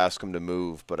corner, we'll ask them to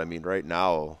move. But I mean, right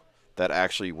now, that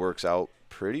actually works out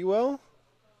pretty well.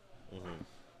 Mm-hmm.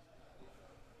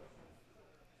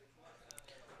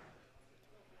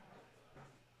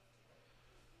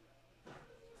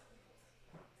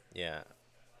 Yeah.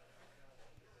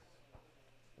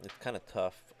 It's kind of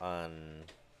tough on.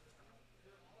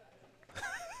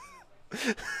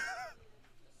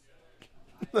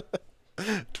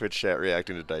 Twitch chat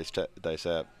reacting to Dice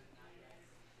app.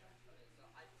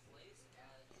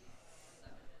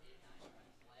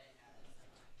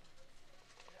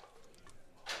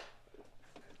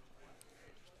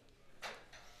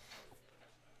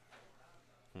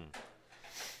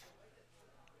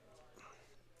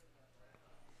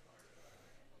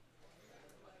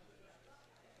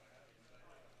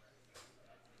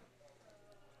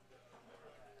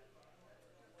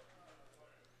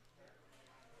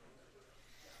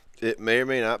 It may or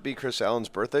may not be Chris Allen's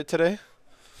birthday today.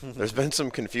 There's been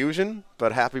some confusion,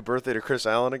 but happy birthday to Chris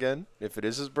Allen again, if it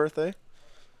is his birthday.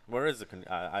 Where is the?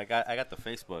 I got the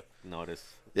Facebook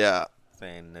notice Yeah.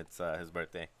 saying it's his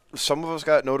birthday. Some of us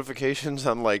got notifications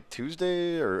on like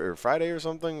Tuesday or Friday or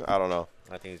something. I don't know.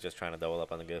 I think he's just trying to double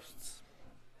up on the gifts.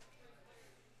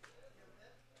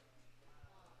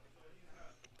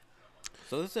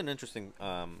 So this is an interesting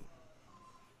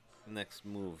next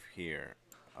move here.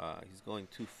 He's going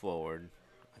too forward.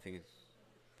 I think it's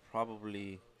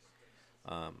probably,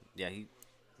 yeah. He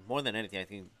more than anything, I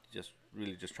think just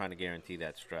really just trying to guarantee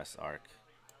that stress arc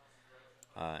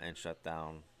and shut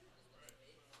down.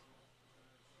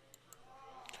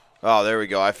 Oh, there we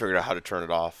go. I figured out how to turn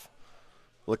it off.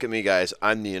 Look at me, guys.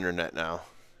 I'm the internet now.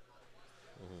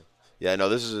 Yeah, no,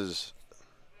 this is.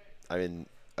 I mean,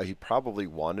 he probably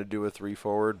wanted to do a 3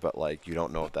 forward, but like you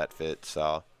don't know if that fits.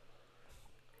 So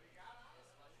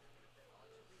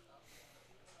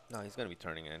No, he's gonna be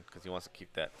turning in because he wants to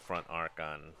keep that front arc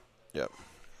on. Yep.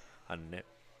 On Nip.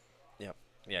 Yep.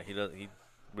 Yeah, he does. He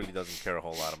really doesn't care a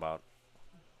whole lot about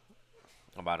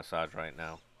Asajj right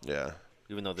now. Yeah.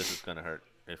 Even though this is gonna hurt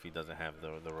if he doesn't have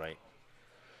the right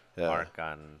Yeah. arc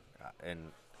on,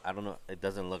 and I don't know. It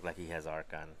doesn't look like he has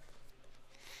arc on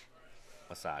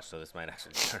Asajj, so this might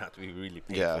actually turn out to be really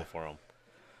painful Yeah. for him.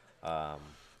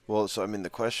 Well, so I mean, the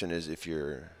question is, if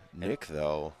you're Nick,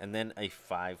 though. And then a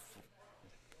 5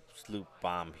 sloop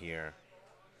bomb here.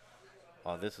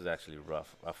 Oh, this is actually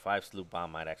rough. A 5 sloop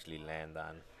bomb might actually land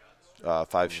on.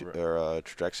 5 or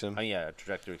Trajectum. Oh yeah, a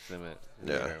trajectory limit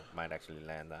might actually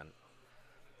land on.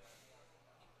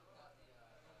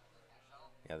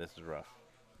 Yeah, this is rough.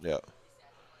 Yeah.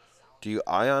 Do you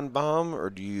ion bomb or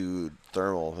do you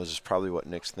thermal? This is probably what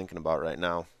Nick's thinking about right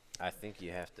now. I think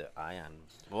you have to ion.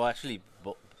 Well, actually,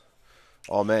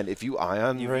 Oh man, if you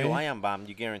ion, if Ray, you ion bomb,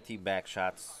 you guarantee back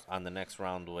shots on the next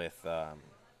round with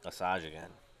Asajj again.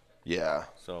 yeah.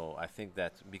 So I think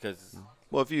that's because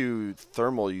Well, if you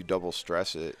thermal, you double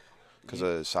stress it because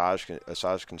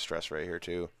Asajj can stress right here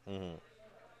too. Mhm.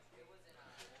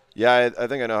 Yeah, I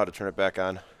think I know how to turn it back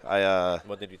on.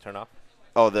 What did you turn off?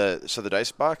 So the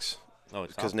dice box Oh,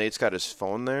 it's because off. Nate's got his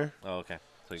phone there. Oh, okay.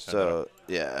 So you turned it off. So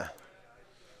yeah,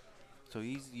 So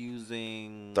he's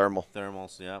using Thermal.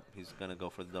 Thermals. Yep. He's gonna go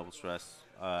for the double stress.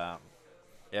 Yeah,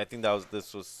 I think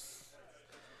this was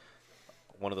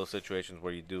one of those situations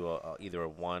where you do either a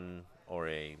 1 or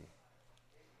a.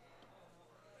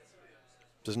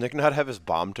 does Nick not have his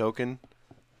bomb token?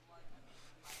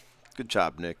 Good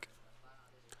job, Nick.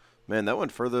 Man, that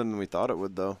went further than we thought it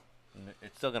would, though.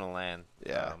 It's still gonna land.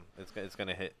 Yeah. It's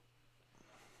gonna hit.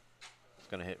 It's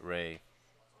gonna hit Ray.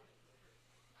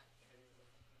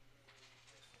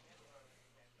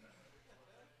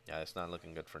 Yeah, it's not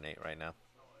looking good for Nate right now.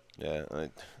 Yeah,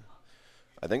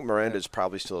 I think Miranda's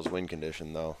probably still his win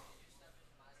condition, though.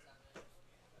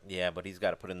 Yeah, but he's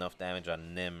got to put enough damage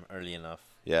on Nim early enough.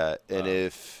 Yeah, and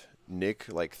if Nick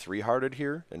like 3-hearted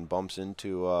here and bumps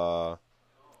into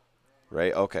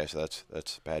Ray, okay, so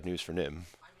that's bad news for Nim.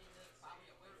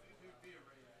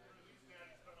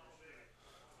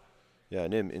 Yeah,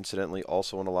 Nim incidentally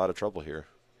also in a lot of trouble here.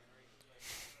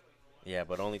 Yeah,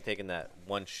 but only taking that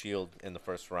 1 shield in the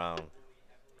first round.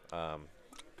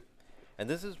 And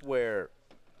this is where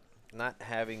not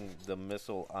having the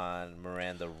missile on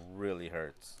Miranda really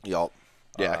hurts. Yup.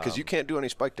 Yeah, because you can't do any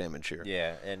spike damage here.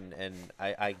 Yeah, and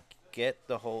I get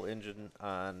the whole engine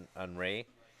on Ray.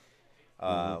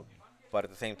 But at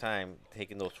the same time,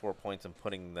 taking those 4 points and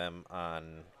putting them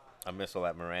on a missile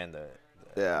at Miranda.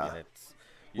 Yeah. I mean, it's,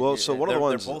 Well, so one of the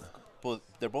ones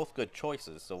they're both good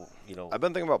choices. So I've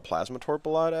been thinking about Plasma Torp a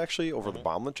lot actually over the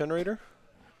bomblet generator.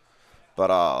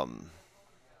 But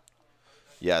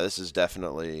yeah, this is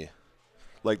definitely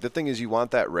like the thing is you want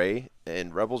that Ray,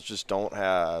 and Rebels just don't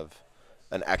have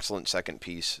an excellent second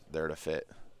piece there to fit.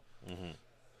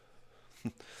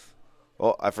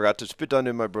 Oh, I forgot to spit on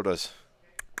in my brothers.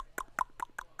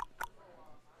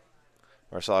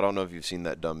 Marcel, I don't know if you've seen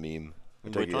that dumb meme.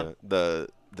 Which one? The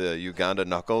the Uganda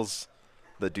Knuckles,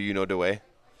 the Do You Know the Way.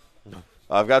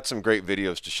 I've got some great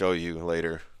videos to show you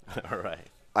later. All right.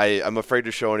 I'm afraid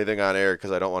to show anything on air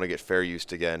because I don't want to get fair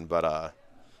used again. But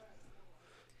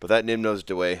that Nim knows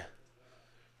the way.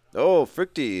 Oh,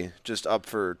 Fricty just up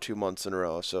for 2 months in a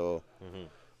row. So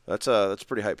that's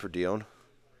pretty hype for Dion.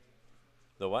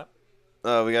 The what?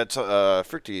 We got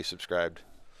Fricty subscribed.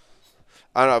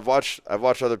 I don't know. I've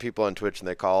watched other people on Twitch and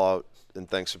they call out and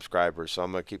thank subscribers. So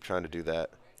I'm gonna keep trying to do that.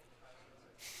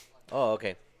 Oh,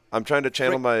 okay. I'm trying to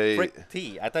channel my. Frick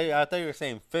T. I thought you were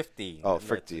saying 50. Oh,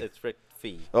 Frick T. It's Frick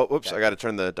Fee. Oh, whoops! I got to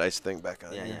turn the dice thing back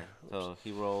on. Yeah, here. yeah. So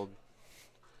he rolled.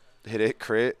 Hit it,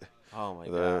 crit. Oh my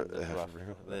god, this is rough.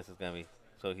 This is gonna be.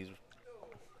 So he's.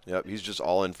 Yep, he's just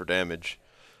all in for damage.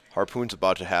 Harpoon's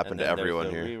about to happen to everyone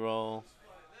here. Reroll.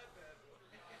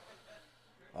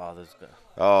 Oh, this is good.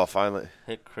 Oh, finally.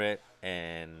 Hit crit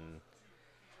and.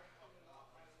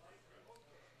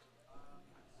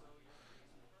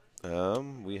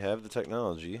 We have the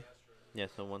technology. Yeah.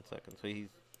 So 1 second. So he's.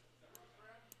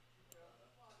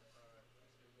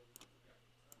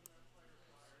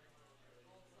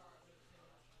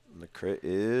 And the crit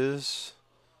is.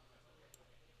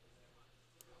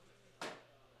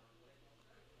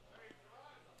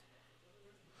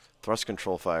 Thrust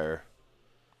control fire.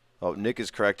 Oh, Nick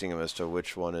is correcting him as to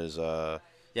which one is. Yeah,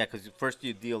 because first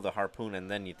you deal the harpoon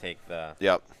and then you take the.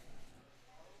 Yep.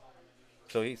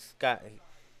 So he's got.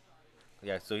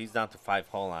 Yeah, so he's down to 5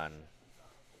 hull on.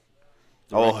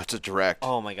 Oh, it's a direct.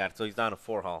 Oh my god, so he's down to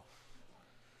 4 hull.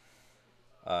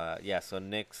 Yeah, so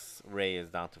Nick's Ray is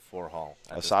down to 4 hull.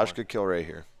 Asajj could kill Ray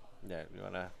here. Yeah, you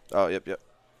wanna. Oh, yep.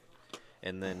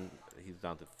 And then he's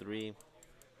down to 3.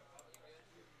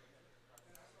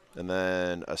 And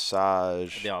then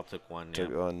Asajj They all took 1.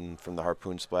 took Yeah. one from the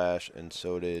harpoon splash, and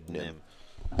so did Nim.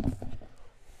 Nim.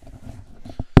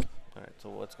 All right, so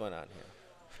what's going on here?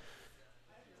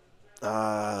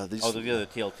 These. Oh, these are the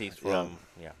TLTs from.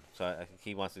 Yeah. So I think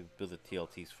he wants to do the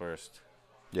TLTs first,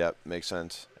 Yep, makes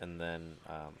sense. and then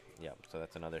yeah. So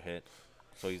that's another hit.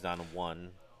 So he's down to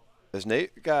 1. Has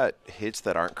Nate got hits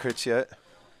that aren't crits yet?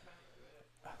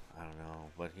 I don't know,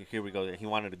 but here we go. He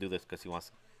wanted to do this because he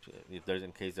wants. If there's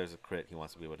in case there's a crit, he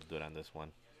wants to be able to do it on this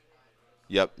one.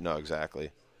 Yep, no,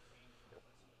 exactly.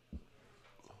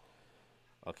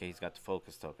 Okay, he's got the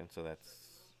focus token, so that's.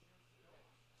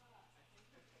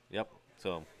 Yep.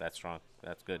 So that's strong.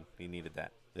 That's good. He needed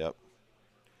that. Yep.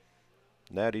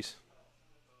 Natties.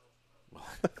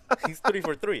 He's 3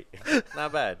 for 3.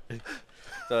 Not bad.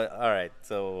 So all right.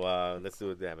 So let's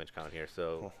do a damage count here.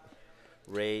 So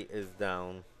Ray is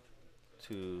down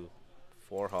to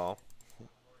 4 hull.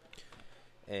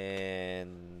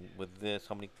 And with this,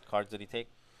 how many cards did he take?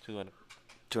 2 and.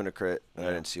 2 and a crit. Yeah.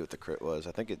 I didn't see what the crit was.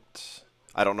 I think it's.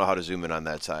 I don't know how to zoom in on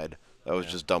that side. That was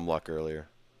just dumb luck earlier.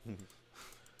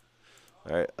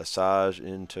 All right, Asajj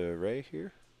into Ray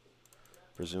here,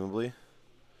 presumably.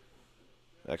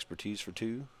 Expertise for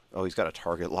 2. Oh, he's got a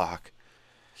target lock.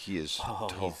 He is. Oh,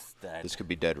 he's dead. This could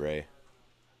be dead Ray.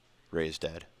 Ray's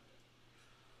dead.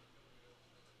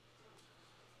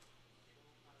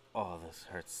 Oh, this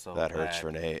hurts so That bad. hurts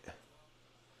for Nate.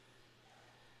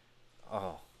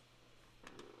 Oh.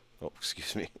 Oh,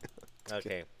 excuse me.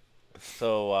 Okay.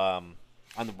 So on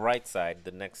the bright side,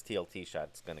 the next TLT shot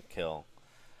is gonna kill.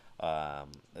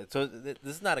 So this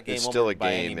is not a game It's over still a by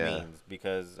game, any yeah. means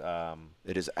because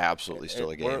It is absolutely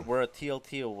still a game. We're a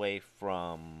TLT away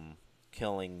from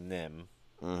killing Nim,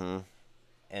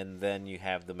 and then you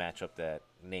have the matchup that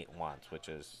Nate wants, which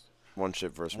is One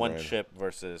ship versus one Miranda. ship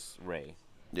versus Ray.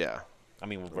 Yeah. I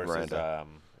mean versus Miranda.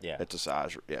 yeah. It's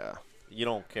Asajj. Yeah. You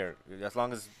don't care as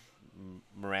long as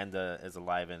Miranda is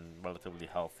alive and relatively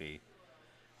healthy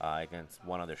against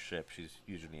one other ship. She's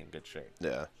usually in good shape.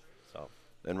 Yeah. So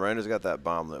And Miranda's got that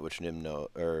bomblet, which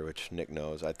which Nick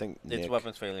knows. I think it's Nick.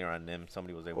 weapons failure on Nim.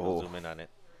 Somebody was able to zoom in on it.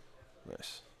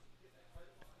 Nice.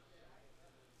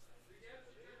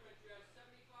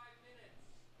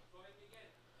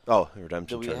 Oh, the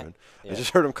redemption Do we tournament. yeah. I just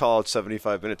heard him call out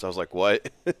 75 minutes. I was like, what?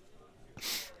 Let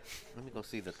me go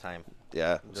see the time.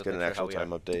 Yeah, let's Just get an make sure actual how we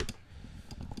time are. update.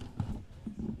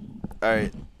 All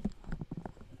right.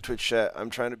 Twitch chat,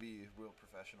 I'm trying to be real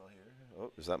professional here.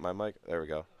 Oh, is that my mic? There we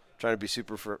go. Trying to be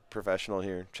super professional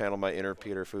here. Channel my inner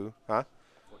Peter Fu. Huh?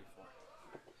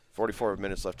 44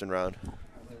 minutes left in round.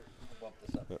 Bump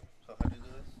this up. Yep. So how do you do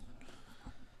this?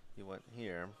 You went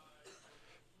here.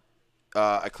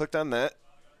 I clicked on that.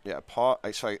 Yeah, pause.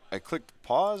 I clicked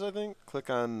pause, I think.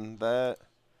 Click on that.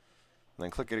 And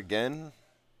then click it again.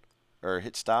 Or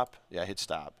hit stop. Yeah, hit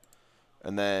stop.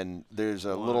 And then there's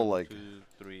a little like. 2,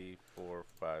 3, 4,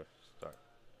 5. Start.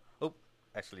 Oh,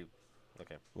 actually,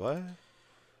 okay. What?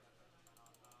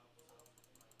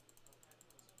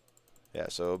 Yeah,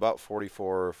 so about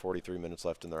 44 or 43 minutes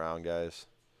left in the round, guys.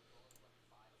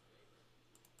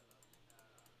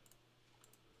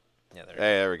 Yeah, there Hey, you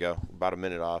go. there we go. About a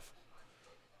minute off.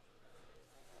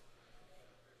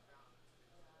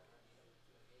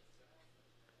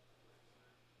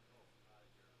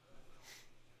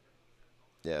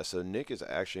 Yeah, so Nick is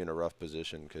actually in a rough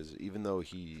position because even though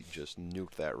he just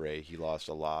nuked that Ray, he lost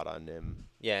a lot on him.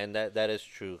 Yeah, and that is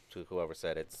true to whoever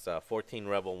said it's 14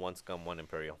 Rebel, 1 Scum, 1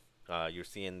 Imperial. You're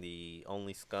seeing the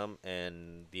only Scum,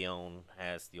 and Dion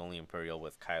has the only Imperial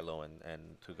with Kylo and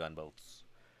 2 gunboats.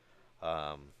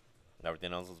 Um,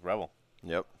 Everything else is Rebel.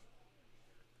 Yep.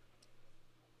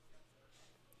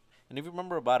 And if you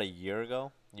remember about a year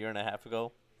ago, year and a half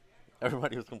ago,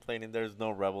 everybody was complaining there's no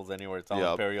Rebels anywhere. It's all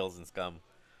Yep. Imperials and Scum.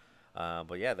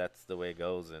 But yeah, that's the way it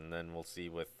goes, and then we'll see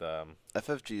with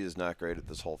FFG is not great at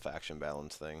this whole faction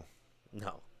balance thing.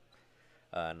 no,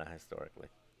 not historically.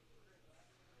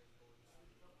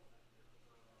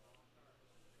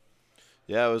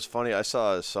 Yeah, it was funny. I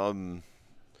saw some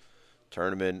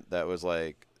tournament that was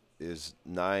like is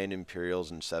 9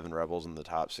 Imperials and 7 Rebels in the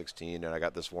top 16, and I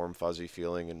got this warm fuzzy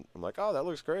feeling, and I'm like, oh, that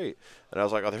looks great. And I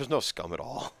was like, oh, there's no Scum at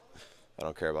all. I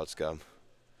don't care about Scum.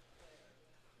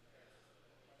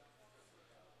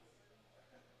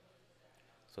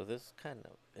 So this is kind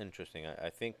of interesting. I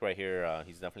think right here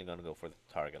he's definitely going to go for the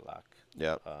target lock.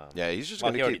 Yep. Um, Yeah, he's just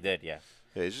well, going he to already keep. did, yeah.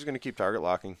 Yeah, he's just going to keep target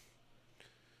locking.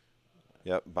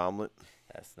 Yep, bomblet.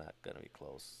 That's not going to be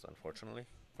close, unfortunately,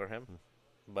 for him.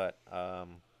 But I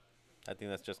think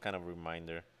that's just kind of a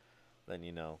reminder. Then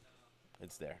you know,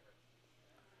 it's there.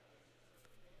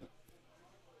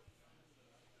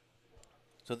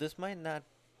 So this might not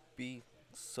be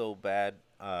so bad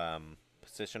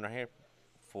position right here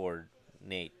for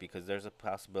Nate because there's a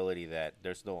possibility that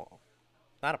there's no,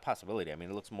 not a possibility. I mean,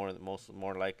 it looks more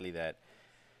likely that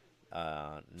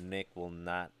Nick will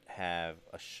not have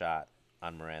a shot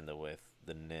on Miranda with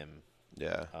the Nim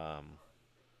Yeah.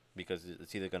 because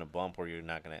it's either going to bump or you're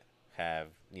not going to have,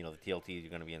 you know, the TLT. You're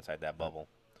going to be inside that bubble.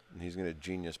 And he's going to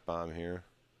genius bomb here.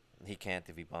 He can't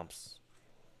if he bumps.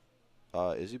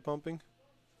 Is he bumping?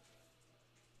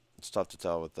 It's tough to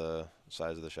tell with the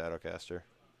size of the Shadowcaster.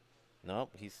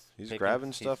 Nope, he's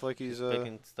grabbing stuff like he's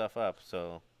picking stuff up.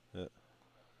 So Yeah.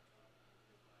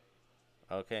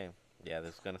 okay, yeah,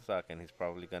 this is gonna suck, and he's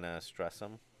probably gonna stress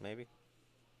him, maybe.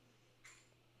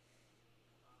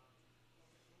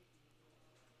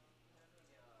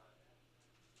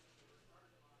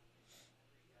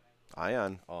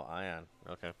 Ion. Oh, Ion.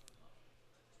 Okay.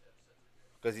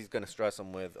 Because he's gonna stress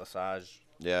him with Asajj.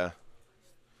 Yeah.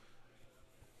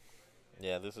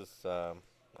 Yeah, this is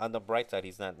on the bright side.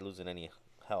 He's not losing any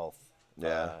health.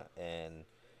 Yeah. And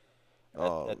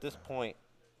Oh. at this point,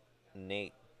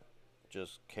 Nate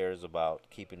just cares about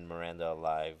keeping Miranda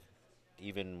alive,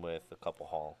 even with a couple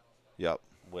haul. Yep.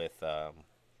 With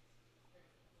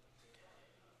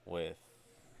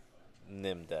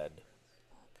Nim dead.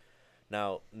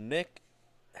 Now Nick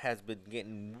has been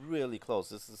getting really close.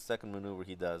 This is the second maneuver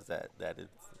he does that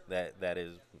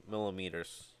is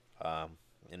millimeters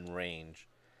in range.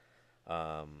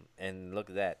 And look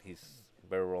at that, he's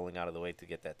barrel rolling out of the way to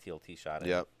get that TLT shot in.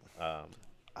 Yep.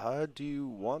 Do you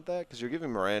want that? Because you're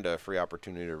giving Miranda a free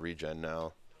opportunity to regen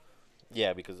now.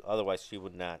 Yeah, because otherwise she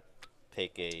would not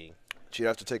take a. She'd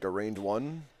have to take a range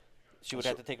 1. She would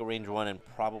have to take a range 1 and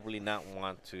probably not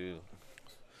want to.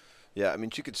 Yeah, I mean,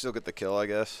 she could still get the kill, I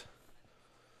guess.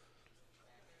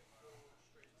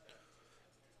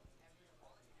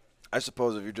 I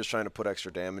suppose if you're just trying to put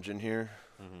extra damage in here.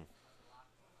 Mm-hmm.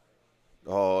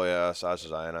 Oh, yeah,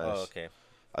 Sasha's ionized. Oh, okay.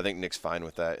 I think Nick's fine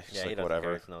with that. He's Yeah, he like, doesn't whatever.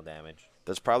 care. It's no damage.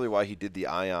 That's probably why he did the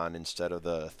ion instead of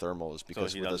the thermal, is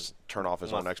because he with doesn't- this turn off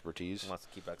his wants- own expertise. He wants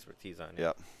to keep expertise on. Yeah.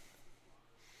 Yep.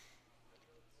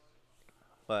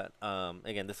 But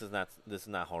again, this is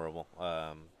not horrible.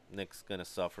 Nate's gonna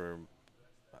suffer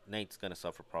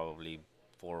probably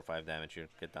 4 or 5 damage here.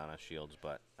 Get down on shields,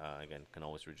 but again, can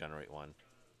always regenerate 1.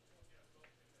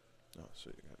 Oh, so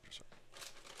you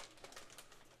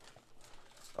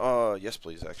got yes,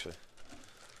 please, actually.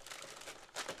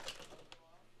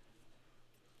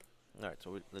 All right,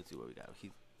 so let's see what we got.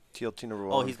 TLT number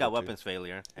 1. He's got weapons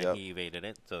failure, and Yep. he evaded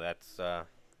it. So that's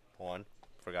 1.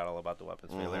 Forgot all about the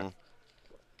weapons failure. Mhm.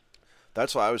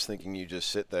 That's why I was thinking you just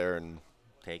sit there and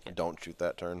Take it. don't shoot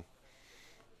that turn.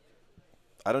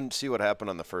 I don't see what happened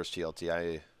on the first TLT.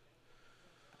 I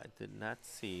did not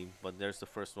see, but there's the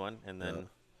first one, and then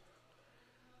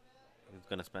he's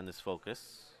gonna spend his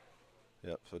focus.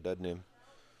 Yep, so dead Nim.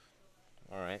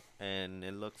 All right, and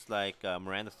it looks like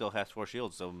Miranda still has 4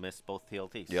 shields, so missed both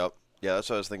TLTs. Yep. Yeah, that's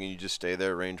what I was thinking. You just stay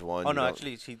there, range 1. Oh you no, don't-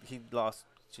 actually, he lost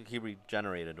He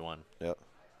regenerated one. Yep.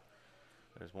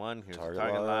 There's one. Here's Target the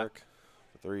target lock.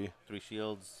 For 3. 3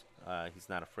 shields. He's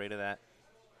not afraid of that.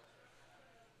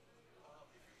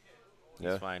 He's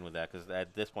Yeah. fine with that because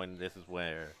at this point, this is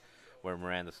where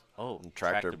Miranda's. Oh, And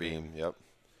tractor beam. Yep.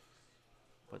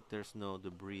 But there's no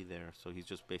debris there, so he's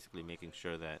just basically making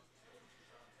sure that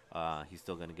he's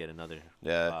still gonna get another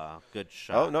good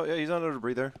shot. Oh no, yeah, he's on a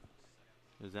debris there.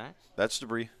 Is that? That's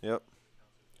debris. Yep.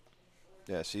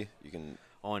 Yeah. See, you can.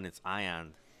 Oh, and it's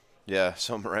ion. Yeah.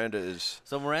 So Miranda is.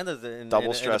 So Miranda's in Double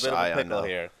in stress a bit of a ion pickle now.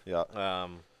 here. Yeah.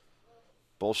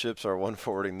 Bull ships are 1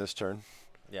 forwarding this turn.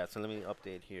 Yeah. So let me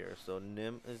update here. So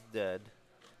Nim is dead.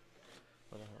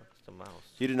 What the heck's the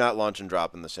mouse? He did not launch and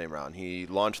drop in the same round. He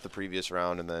launched the previous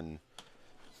round and then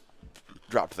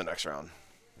dropped the next round.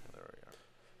 There we are.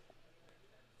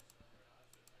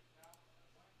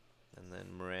 And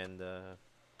then Miranda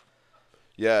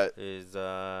Yeah. is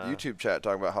YouTube chat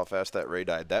talking about how fast that ray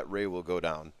died. That ray will go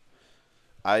down.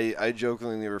 I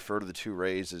jokingly refer to the 2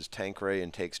 rays as tank ray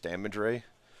and takes damage ray,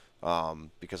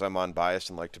 because I'm unbiased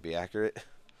and like to be accurate.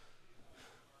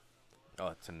 Oh,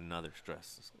 it's another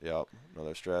stress. Yep,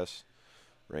 another stress.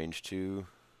 Range 2.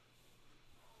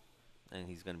 And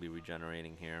he's going to be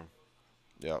regenerating here.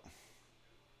 Yep.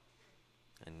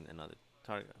 And another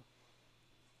target.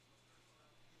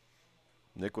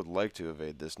 Nick would like to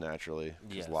evade this naturally.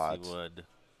 Yes, lots. he would.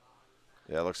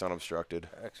 Yeah, it looks unobstructed.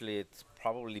 Actually, it's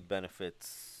probably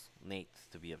benefits Nate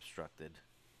to be obstructed.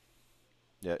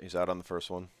 Yeah, he's out on the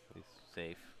first one. He's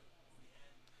safe.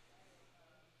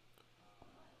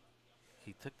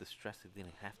 He took the stress. He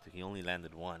didn't have to. He only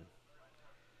landed 1.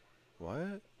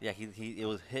 What? Yeah, it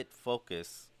was hit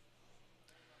focus,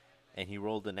 and he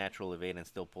rolled the natural evade and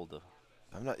still pulled the.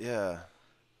 I'm not. Yeah.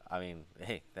 I mean,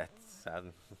 hey, that's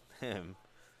on him.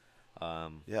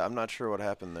 Yeah, I'm not sure what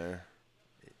happened there.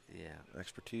 Yeah.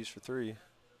 Expertise for 3.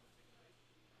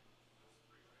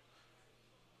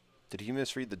 Did he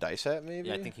misread the dice hat, maybe?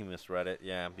 Yeah, I think he misread it.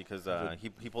 Yeah, because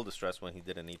he pulled the stress when he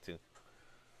didn't need to.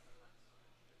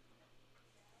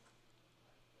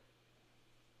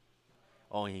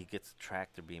 Oh, and he gets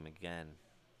tractor beam again.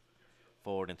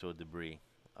 Forward into a debris.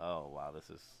 Oh, wow, this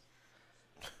is...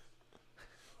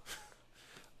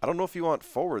 I don't know if you want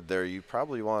forward there. You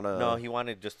probably want to... No, he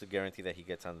wanted just to guarantee that he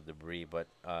gets on the debris, but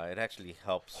it actually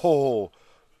helps. Oh,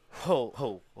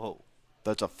 Ho.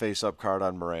 that's a face-up card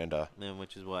on Miranda. And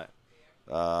which is what?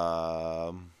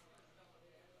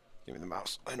 Give me the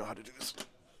mouse. I know how to do this.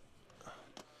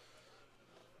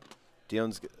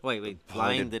 Dion's Wait.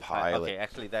 Blinded pilot. Okay,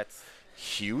 actually, that's...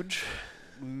 huge.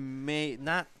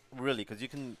 Not really, because you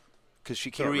can... Because she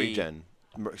can't 3. regen.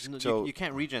 No, So you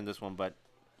can't regen this one, but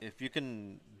if you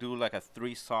can do like a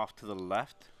 3 soft to the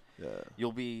left, yeah.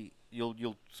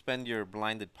 you'll spend your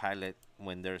blinded pilot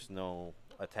when there's no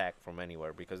attack from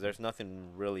anywhere, because there's nothing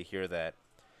really here that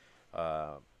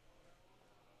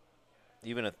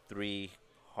even a 3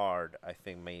 hard I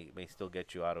think may still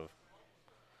get you out of.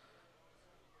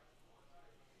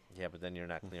 Yeah, but then you're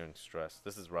not clearing stress.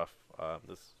 This is rough.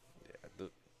 The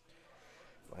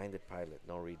blinded pilot,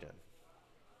 no regen.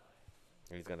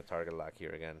 He's gonna target lock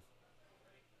here again.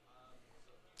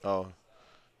 Oh.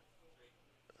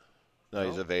 No,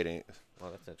 he's No? evading. Oh,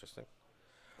 that's interesting.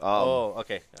 Oh,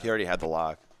 Okay. he already had the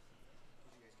lock.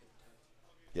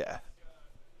 Yeah.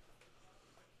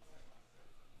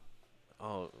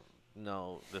 Oh,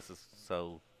 no, this is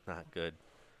so not good.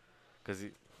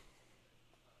 And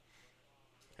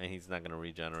he's not going to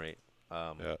regenerate.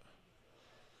 Yeah.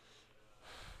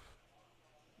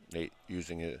 Nate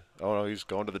using it. Oh, no, he's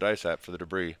going to the dice app for the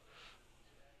debris.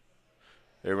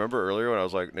 Hey, remember earlier when I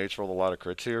was like, Nate's rolled a lot of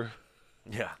crits here?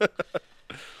 Yeah.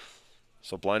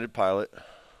 So blinded pilot.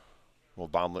 We'll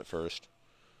bomblet first.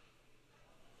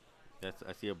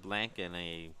 I see a blank and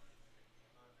a...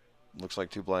 Looks like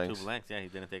 2 blanks. 2 blanks, yeah, he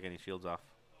didn't take any shields off.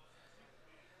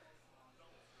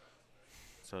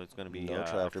 So it's going to be No a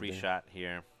tractor free beam. shot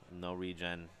here. No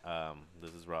regen.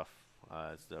 This is rough.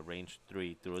 It's the range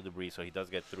 3 through a debris, so he does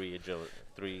get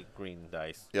 3 green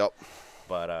dice. Yep.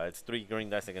 But it's 3 green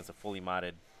dice against a fully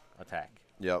modded attack.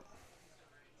 Yep.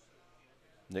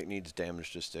 Nick needs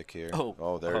damage to stick here.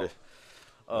 Oh, there it is.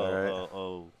 All right.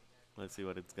 Oh. Let's see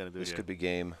what it's going to do This here. could be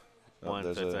game. Oh, One,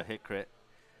 there's so it's a hit crit.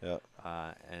 Yeah.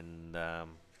 And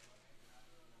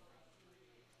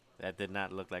that did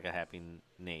not look like a happy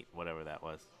Nate, whatever that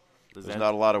was. There's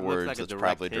not a lot of looks words. like a It's direct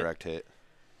probably hit. direct hit.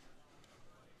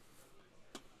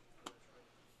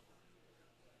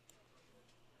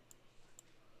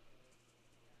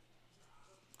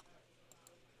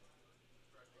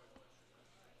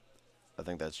 I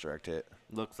think that's direct hit.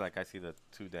 Looks like I see the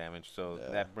 2 damage, so Yeah.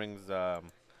 that brings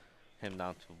him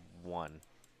down to 1.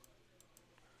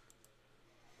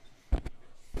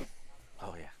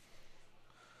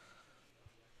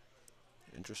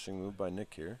 Interesting move by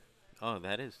Nick here. Oh,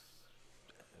 that is.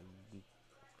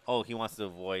 Oh, he wants to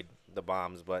avoid the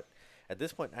bombs, but at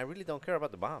this point, I really don't care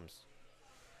about the bombs.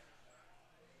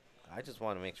 I just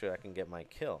want to make sure I can get my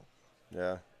kill.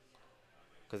 Yeah.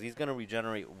 Because he's going to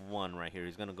regenerate 1 right here.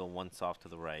 He's going to go 1 soft to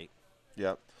the right.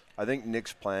 Yep. I think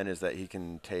Nick's plan is that he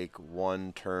can take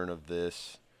 1 turn of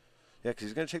this. Yeah, because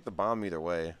he's going to take the bomb either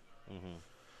way. Mm-hmm.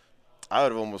 I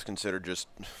would have almost considered just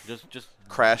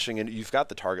crashing in. You've got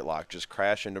the target lock. Just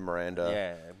crash into Miranda.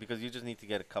 Yeah, because you just need to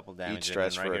get a couple damage. Eat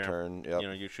stress right for here, a turn. Yep. You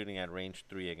know, you're shooting at range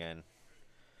 3 again.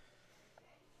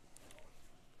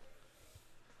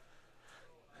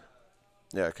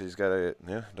 Yeah, because he's got a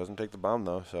doesn't take the bomb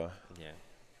though. So yeah.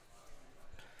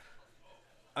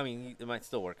 I mean, it might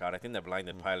still work out. I think that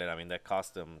blinded pilot. I mean, that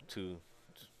cost him 2.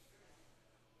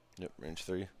 Yep, range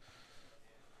 3.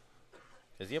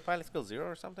 Is he a pilot skill 0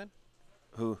 or something?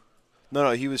 Who?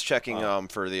 No, he was checking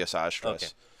for the Assage stress.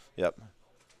 Okay. Yep.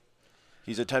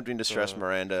 He's attempting to stress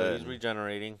Miranda. So he's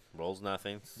regenerating, rolls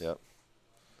nothing. Yep.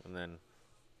 And then.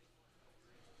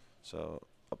 So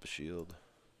up a shield.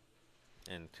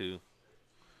 And 2.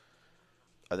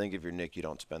 I think if you're Nick, you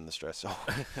don't spend the stress.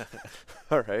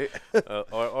 All right.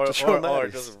 Or just.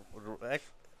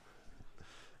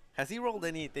 Has he rolled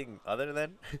anything other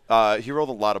than? He rolled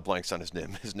a lot of blanks on his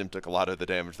Nim. His Nim took a lot of the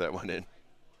damage that went in.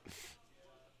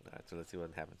 All right, so let's see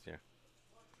what happens here.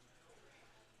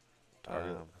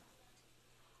 Target.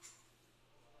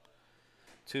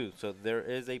 2. So there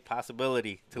is a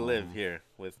possibility to live here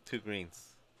with 2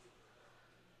 greens.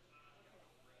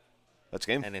 That's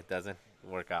game. And it doesn't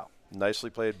work out. Nicely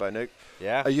played by Nick.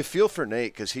 Yeah. You feel for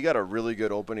Nate because he got a really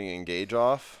good opening engage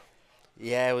off.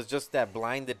 Yeah, it was just that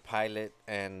blinded pilot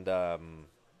and,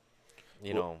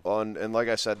 you know. And like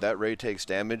I said, that Ray takes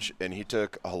damage, and he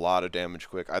took a lot of damage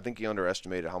quick. I think he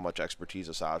underestimated how much expertise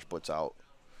Assage puts out.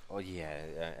 Oh, yeah,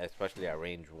 especially at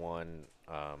range 1.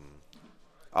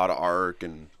 Out of arc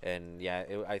and yeah,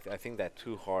 I think that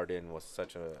 2 hard in was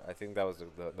such a. I think that was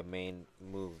the main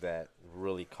move that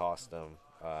really cost him.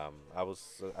 I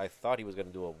thought he was going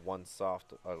to do a 1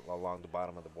 soft along the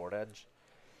bottom of the board edge,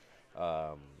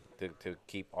 to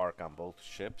keep arc on both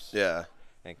ships. Yeah.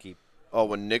 And keep. Oh,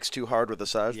 when Nick's too hard with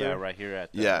Assage there? Yeah, right here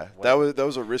at. That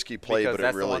was a risky play, because but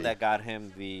that's it really. the one that got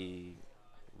him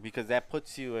because that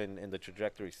puts you in the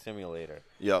trajectory simulator.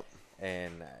 Yep.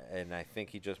 And I think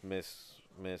he just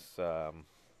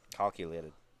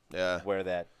calculated. Yeah. Where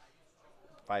that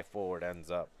 5 forward ends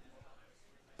up.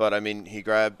 But I mean, he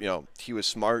grabbed. He was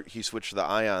smart. He switched to the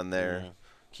Ion there,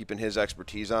 keeping his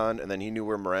expertise on, and then he knew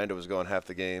where Miranda was going half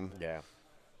the game. Yeah.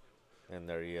 And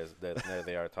there he is. There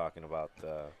they are talking about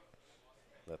the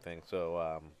thing.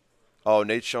 So.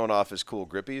 Nate's showing off his cool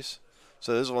grippies.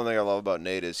 So this is one thing I love about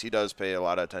Nate is he does pay a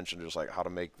lot of attention to just like how to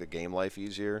make the game life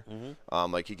easier.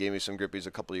 Like he gave me some grippies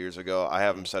a couple of years ago. I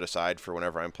have them set aside for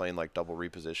whenever I'm playing like double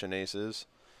reposition aces,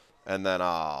 and then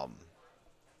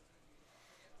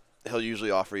he'll usually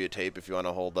offer you tape if you want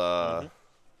to hold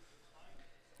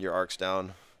your arcs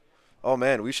down. Oh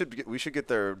man, we should get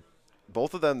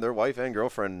both of them, their wife and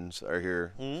girlfriends are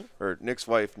here. Or Nick's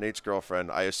wife, Nate's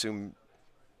girlfriend. I assume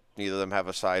neither of them have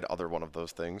a side other one of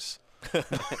those things.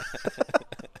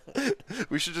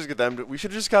 We should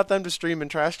just got them to stream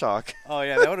and trash talk. Oh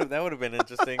yeah, that would have been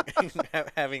interesting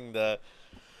having the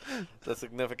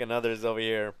significant others over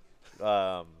here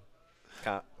commentating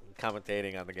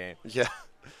on the game. Yeah.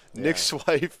 Nick's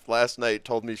wife last night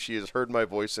told me she has heard my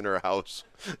voice in her house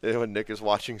when Nick is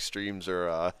watching streams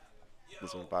or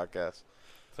listening to podcasts.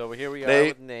 So here we are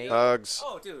Nate, with Nate. Hugs.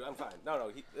 Oh, dude, I'm fine.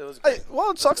 No, it was great.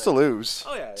 Well, it sucks to lose.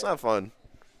 Oh, yeah. It's not fun.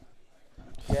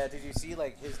 Yeah, did you see,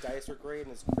 like, his dice were great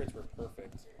and his crits were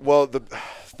perfect? Well, the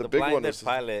big one blinded is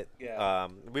pilot. Yeah.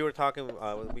 We were talking.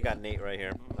 We got Nate right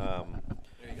here.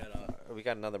 We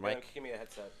got another Mike, mic. give me a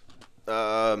headset.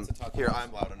 Here,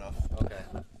 I'm loud enough. Okay.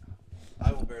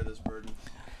 I will bear this burden.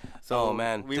 So Oh,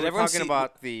 man. we Did were everyone talking see-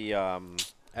 about the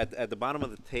at the bottom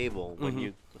of the table when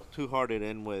you two-hearted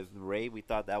in with Ray. We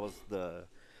thought that was the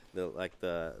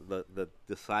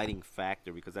deciding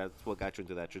factor because that's what got you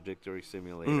into that trajectory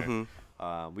simulator.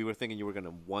 We were thinking you were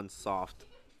gonna 1 soft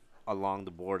along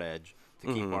the board edge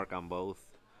to keep arc on both.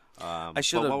 I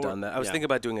should have done that. I was thinking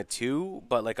about doing a 2,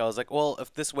 but like I was like, well,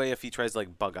 if he tries to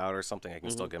like bug out or something, I can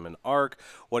still give him an arc.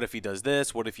 What if he does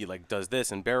this? What if he like does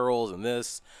this and barrels and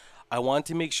this? I want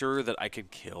to make sure that I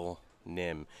could kill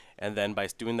Nim, and then by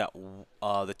doing that,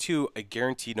 the 2, I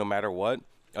guaranteed no matter what,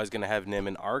 I was gonna have Nim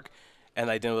and arc,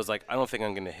 and I was like, I don't think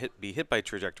I'm gonna be hit by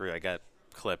trajectory. I got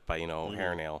clipped by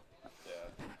hair nail.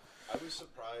 Yeah. I was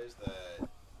surprised that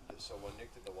when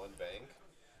Nick did the 1 bank,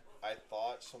 I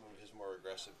thought some of his more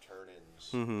aggressive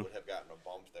turn-ins would have gotten a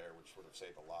bump there, which would have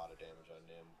saved a lot of damage on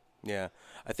him. Yeah,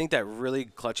 I think that really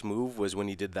clutch move was when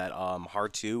he did that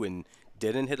hard 2 and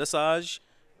didn't hit Asajj.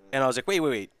 And I was like,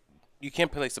 wait. You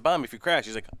can't place the bomb if you crash.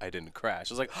 He's like, I didn't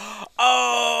crash. I was like,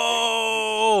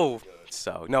 oh!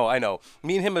 So, no, I know.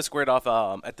 Me and him have squared off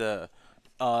at the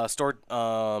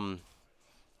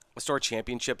store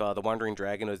championship. The Wandering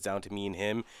Dragon was down to me and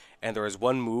him. And there was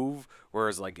one move where it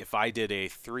was like, if I did a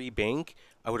 3 bank,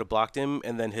 I would have blocked him,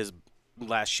 and then his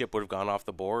last ship would have gone off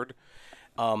the board.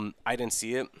 I didn't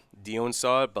see it. Dion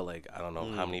saw it, but, like, I don't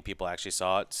know how many people actually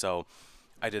saw it. So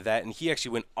I did that, and he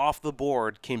actually went off the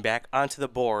board, came back onto the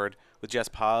board with Jess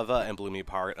Pava, and blew me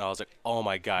apart. And I was like, oh,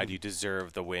 my God, you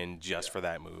deserve the win just for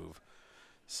that move.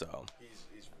 So, He's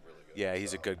really good. yeah,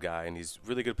 he's a good guy, and he's a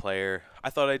really good player. I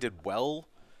thought I did well.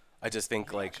 I just think,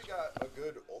 He like... actually got a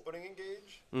good opening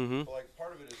engage. But, like,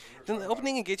 part of it is... Then the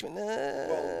opening engagement,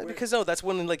 because, no, that's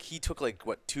when, like, he took, like,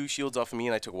 2 shields off of me,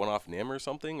 and I took 1 off Nim or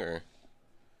something, or...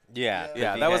 Yeah,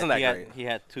 Yeah, he that wasn't that he great. He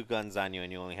had 2 guns on you,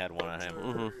 and you only had 1 on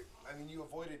him. I mean, you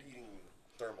avoided eating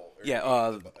thermal. Or Yeah,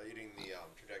 eating the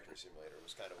trajectory simulator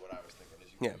was kind of what I was thinking,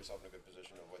 is you put yourself in a good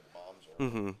position to avoid the bombs.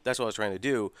 Or That's what I was trying to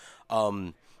do.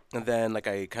 And then, like,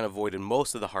 I kind of avoided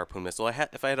most of the harpoon missile.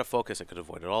 If I had a focus, I could have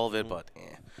avoided all of it, but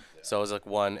So I was like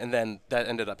 1. And then that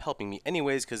ended up helping me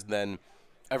anyways, because then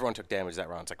everyone took damage that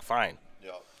round. It's like, fine.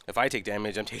 Yeah. If I take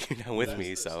damage, I'm taking it down with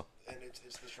me, so. And it's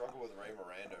the struggle with Ray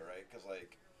Miranda, right? Because,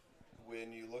 like,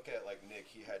 when you look at, like, Nick,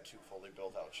 he had 2 fully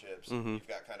built-out ships. You've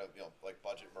got kind of, like,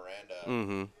 budget Miranda.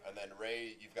 And then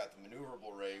Ray, you've got the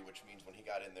maneuverable Ray, which means when he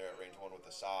got in there at range 1 with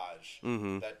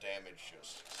Asajj, that damage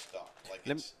just stuck. Like,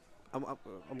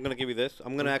 I'm gonna give you this.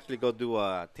 I'm gonna actually go do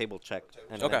a table check.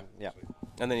 And Okay. then- yeah.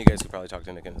 And then you guys could probably talk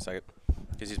to Nick in a second,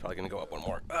 because he's probably going to go up 1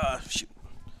 more. Shoot.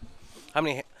 How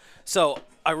many? So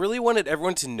I really wanted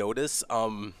everyone to notice.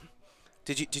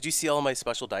 Did you see all my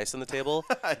special dice on the table?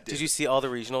 I did. Did you see all the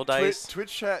regional dice?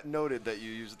 Twitch chat noted that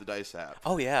you use the dice app.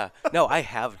 Oh yeah. No, I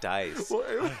have dice. What?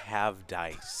 I have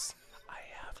dice.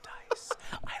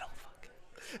 I don't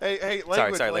fucking. Hey,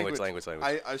 language.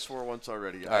 I swore once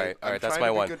already. All right, I'm that's trying my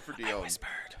to be one. good for I Dion. whispered.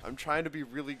 I'm trying to be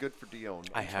really good for Dion.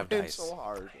 I have trying dice. so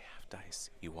hard. I have dice.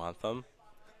 You want them?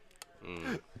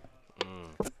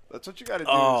 That's what you got to do.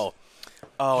 Oh,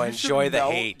 You enjoy should the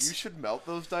melt- hate. You should melt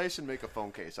those dice and make a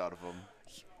phone case out of them.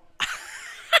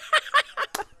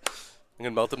 I'm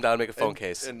gonna melt them down and make a phone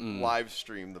case. And live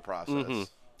stream the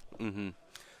process.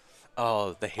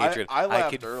 Oh, the hatred! I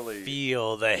laughed could early.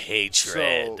 feel the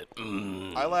hatred.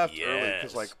 I laughed early yes.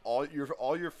 because like all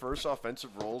your first offensive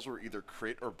rolls were either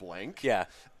crit or blank. Yeah.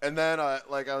 And then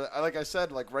like I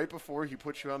said, like right before he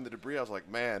put you on the debris, I was like,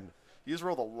 man, he's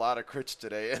rolled a lot of crits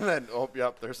today. And then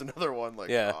there's another one. Like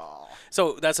Yeah. oh.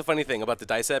 So that's the funny thing about the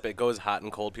dice app. It goes hot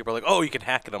and cold. People are like, "Oh, you can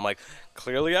hack it." I'm like,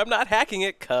 clearly I'm not hacking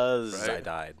it because I Right.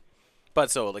 died. But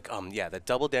so like that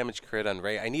double damage crit on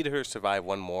Ray. I needed her to survive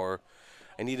 1 more.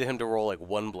 I needed him to roll like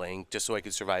 1 blank just so I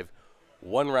could survive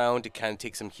 1 round to kind of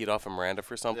take some heat off of Miranda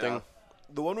for something. Yeah.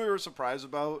 The one we were surprised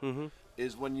about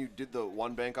is when you did the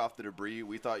 1 bank off the debris.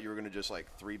 We thought you were gonna just like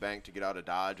 3 bank to get out of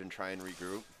dodge and try and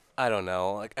regroup. I don't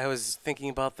know. Like I was thinking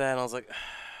about that, and I was like,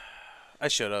 I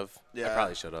should have. Yeah. I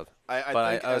probably should have.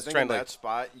 I was think trying in to that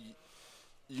spot,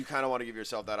 you kind of want to give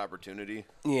yourself that opportunity.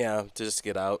 to just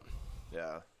get out.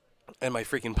 Yeah. And my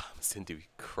freaking bombs didn't do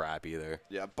crap either.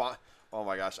 Yeah. Oh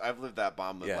my gosh, I've lived that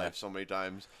bomb life so many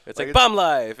times. It's like bomb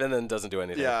life, and then doesn't do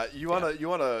anything. Yeah, you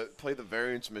wanna play the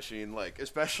variance machine, like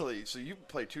especially so you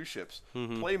play 2 ships,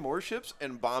 play more ships,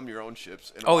 and bomb your own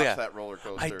ships, and watch that roller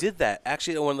coaster. I did that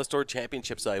actually at one of the store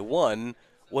championships I won.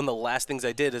 One of the last things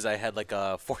I did is I had like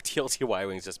 4 TLT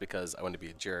Y-wings just because I wanted to be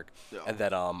a jerk, and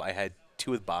then I had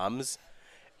 2 with bombs,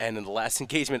 and in the last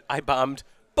engagement I bombed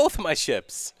both of my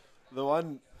ships. The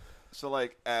one, so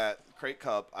like at Crate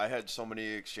Cup, I had so many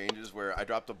exchanges where I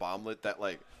dropped a bomblet that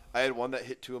like I had one that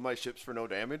hit 2 of my ships for no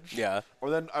damage. Yeah.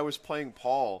 Or then I was playing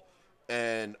Paul,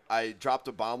 and I dropped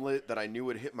a bomblet that I knew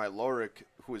would hit my Lorik,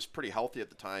 who was pretty healthy at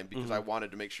the time, because I wanted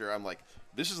to make sure. I'm like,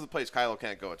 this is the place Kylo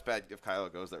can't go. It's bad if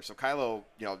Kylo goes there. So Kylo,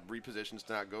 repositions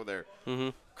to not go there.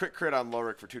 Crit on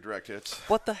Lorik for 2 direct hits.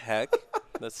 What the heck?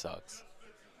 That sucks.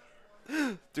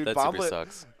 Dude, That bomblet super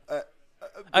sucks.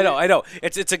 I know.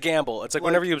 It's a gamble. It's like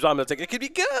whenever you use bomb, it's like it could be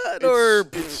good or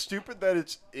it's stupid that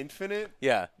it's infinite.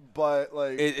 yeah. But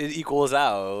like It equals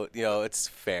out. It's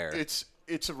fair. it's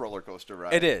a roller coaster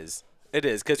ride. It is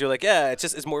because you're like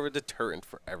it's more of a deterrent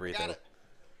for everything. Got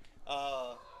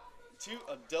it.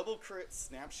 A double crit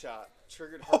snapshot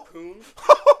triggered harpoon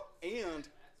and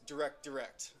direct.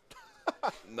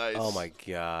 Nice. Oh my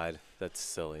god, that's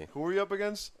silly. Who were you up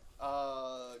against?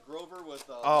 Grover with.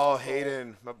 Oh,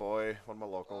 Hayden, my boy, one of my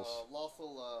locals.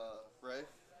 Lawful Ray.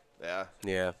 Yeah.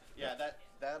 Yeah. Yeah, that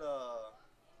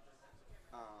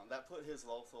put his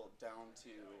lawful down to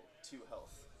 2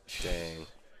 health Dang.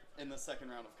 in the second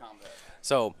round of combat.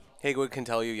 So, Haywood can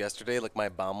tell you yesterday, like my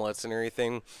bomblets and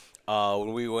everything,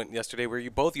 when we went yesterday, were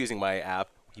you both using my app?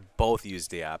 We both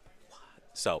used the app.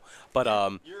 So, but,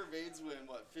 Your evades win,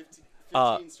 what,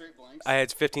 15 straight blanks? I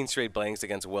had 15 straight blanks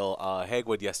against Will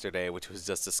Hagwood yesterday, which was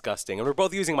just disgusting. And we're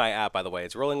both using my app, by the way.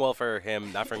 It's rolling well for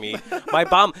him, not for me.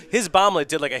 His bomblet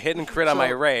did like a hit and crit on my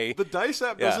Ray. The Dice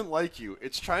app doesn't like you.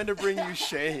 It's trying to bring you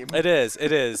shame. It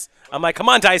is. I'm like, come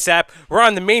on, Dice app. We're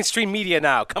on the mainstream media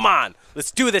now. Come on.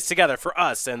 Let's do this together for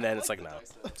us. And then it's like, no.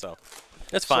 So,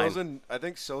 it's fine. I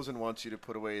think Sozin wants you to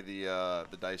put away the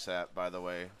Dice app, by the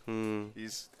way.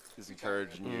 He's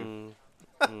encouraging you.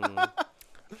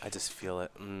 I just feel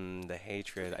it. The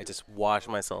hatred. I just wash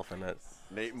myself in it.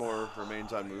 Nate Moore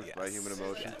remains unmoved by human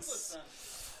emotion. Yes.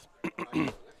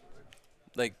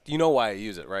 Like, you know why I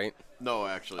use it, right? No,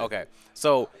 actually. Okay.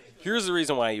 So, here's the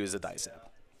reason why I use the Dice app.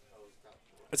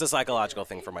 It's a psychological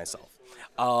thing for myself.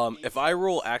 If I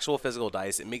roll actual physical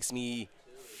dice, it makes me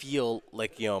feel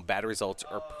like, bad results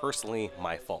are personally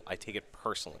my fault. I take it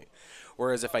personally.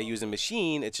 Whereas if I use a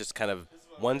machine, it's just kind of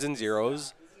ones and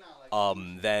zeros.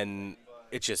 Then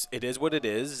it is what it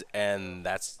is, and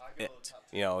that's it.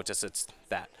 It's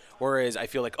that. Whereas I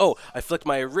feel like, oh, I flicked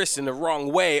my wrist in the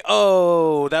wrong way.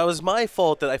 Oh, that was my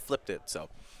fault that I flipped it. So,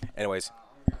 anyways,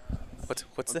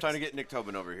 what's I'm trying to get Nick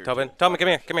Tobin over here. Tobin, come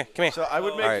here. So I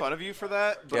would make All right. fun of you for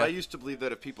that, but Yeah. I used to believe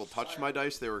that if people touched my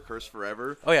dice, they were cursed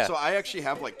forever. Oh, yeah. So I actually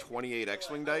have like 28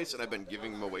 X-Wing dice, and I've been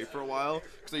giving them away for a while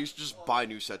because I used to just buy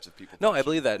new sets of people. No, I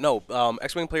believe that. No,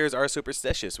 X-Wing players are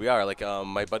superstitious. We are. Like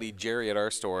my buddy Jerry at our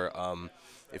store,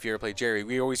 if you ever play Jerry,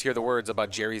 we always hear the words about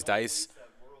Jerry's dice.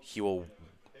 He will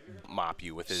mop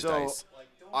you with his dice.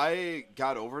 I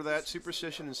got over that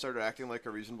superstition and started acting like a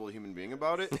reasonable human being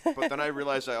about it. But then I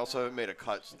realized I also haven't made a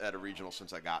cut at a regional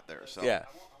since I got there. So Yeah.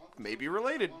 maybe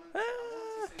related.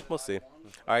 We'll see.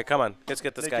 All right, come on. Let's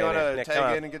get this Nick, guy you in here. want to Nick, come tag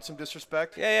on. in and get some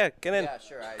disrespect? Yeah, get in. Yeah,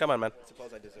 sure. Come on, man. I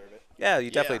suppose I deserve it. Yeah,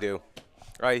 you definitely do. All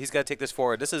right, he's got to take this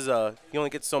forward. This is he only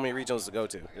gets so many regionals to go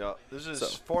to. Yeah. This is So-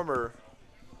 former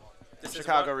This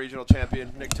Chicago regional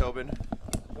champion, Nick Tobin.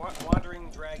 Wandering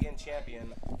Dragon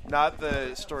champion. Not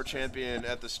the store champion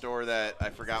at the store that I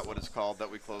forgot what it's called that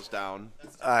we closed down.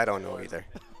 I don't know either.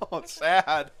 Oh, it's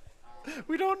sad.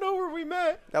 We don't know where we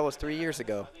met. That was 3 years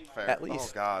ago, Fair. at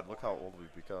least. Oh God, look how old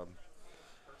we've become.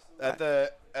 At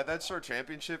that store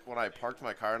championship, when I parked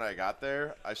my car and I got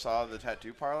there, I saw the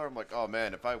tattoo parlor. I'm like, oh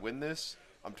man, if I win this,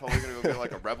 I'm totally gonna go get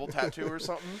like a rebel tattoo or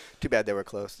something. Too bad they were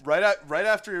close. Right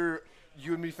after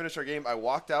you and me finished our game, I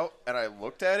walked out and I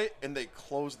looked at it, and they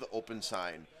closed the open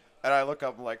sign. And I look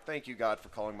up, I'm like, thank you, God, for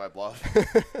calling my bluff.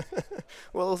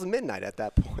 Well, it was midnight at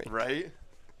that point. Right?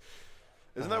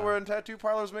 Isn't that where tattoo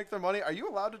parlors make their money? Are you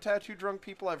allowed to tattoo drunk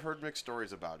people? I've heard mixed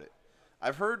stories about it.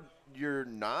 I've heard you're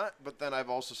not, but then I've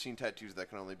also seen tattoos that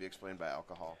can only be explained by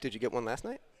alcohol. Did you get one last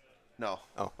night? No.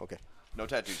 Oh, okay. No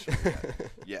tattoos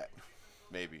yet.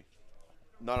 Maybe.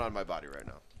 None on my body right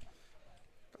now.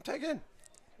 Come tag in.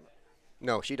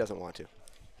 No, she doesn't want to.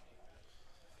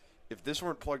 If this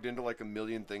weren't plugged into like a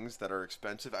million things that are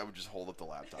expensive, I would just hold up the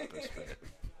laptop and spin it.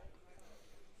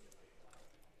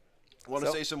 Want to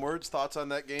So- say some words, thoughts on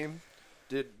that game?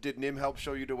 Did Nim help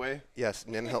show you the way? Yes,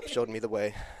 Nim helped showed me the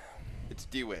way. It's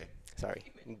D-way. Sorry,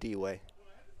 D-way.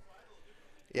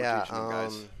 We're Yeah, teaching you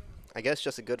guys. I guess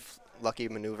just a good lucky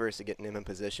maneuvers to get Nim in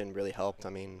position really helped. I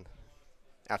mean,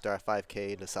 after our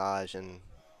 5K Dressage and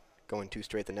going 2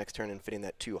 straight the next turn and fitting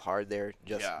that 2 hard there,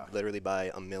 just Yeah. literally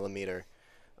by a millimeter,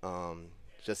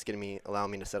 just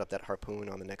allowing me to set up that harpoon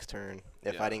on the next turn.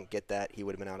 If Yeah. I didn't get that, he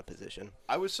would have been out of position.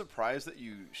 I was surprised that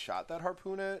you shot that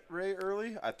harpoon at Ray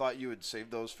early. I thought you would save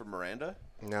those for Miranda.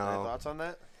 No. Any thoughts on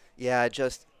that? Yeah,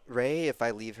 just Ray, if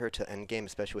I leave her to endgame,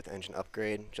 especially with engine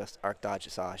upgrade, just arc dodge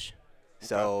Dressage.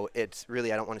 So it's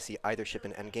really, I don't want to see either ship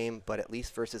in endgame, but at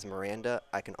least versus Miranda,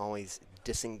 I can always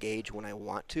disengage when I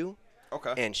want to.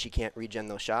 Okay. And she can't regen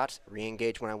those shots.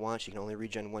 Re-engage when I want. She can only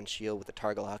regen 1 shield with the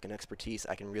target lock and expertise.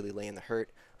 I can really lay in the hurt.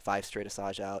 5 straight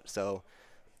Asajj out. So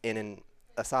in an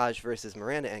Asajj versus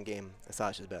Miranda endgame,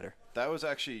 Asajj is better. That was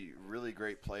actually really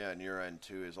great play on your end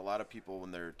too. Is a lot of people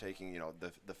when they're taking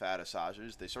the fat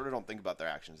Asajjes, they sort of don't think about their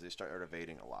actions. They start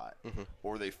evading a lot,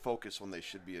 or they focus when they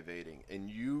should be evading. And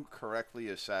you correctly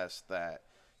assessed that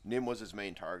Nim was his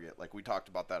main target. Like we talked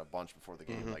about that a bunch before the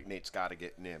game. Like Nate's got to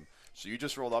get Nim. So you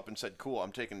just rolled up and said, "Cool,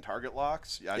 I'm taking target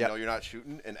locks. I know you're not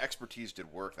shooting." And expertise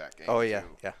did work that game. Oh, yeah,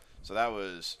 too. yeah. So that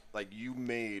was like you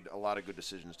made a lot of good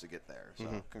decisions to get there. So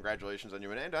congratulations on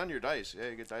you and on your dice. Yeah,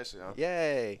 you get dice. You know.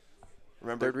 Yay!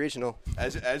 Remember, Third regional.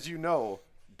 as you know,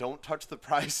 don't touch the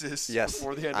prizes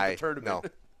before the end of the tournament. No.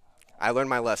 I learned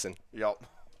my lesson. Yep.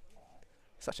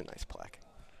 Such a nice plaque.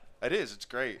 It is. It's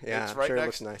great. Yeah, it's right sure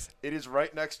next, it looks nice. It is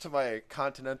right next to my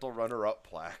Continental runner-up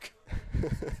plaque.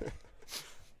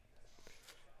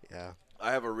 Yeah.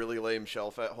 I have a really lame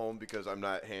shelf at home because I'm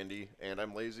not handy and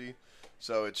I'm lazy.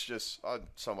 So it's just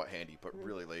somewhat handy, but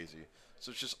really lazy.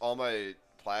 So it's just all my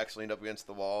plaques leaned up against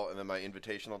the wall, and then my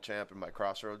Invitational Champ and my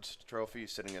Crossroads trophy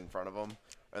sitting in front of them,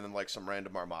 and then like some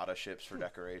random Armada ships for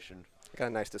decoration. I got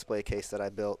a nice display case that I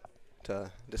built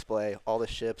to display all the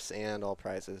ships and all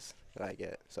prizes that I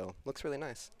get. So looks really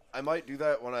nice. I might do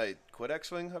that when I quit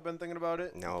X-Wing. I've been thinking about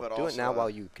it. No, but do also, it now while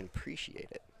you can appreciate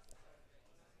it.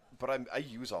 But I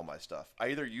use all my stuff. I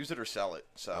either use it or sell it.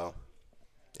 So. Oh.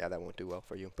 Yeah, that won't do well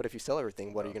for you. But if you sell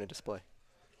everything, what are you going to display?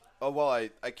 Oh well,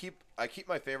 I keep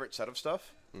my favorite set of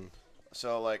stuff.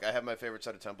 So like I have my favorite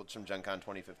set of templates from Gen Con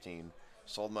 2015.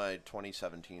 Sold my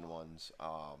 2017 ones.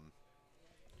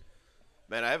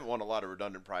 Man, I haven't won a lot of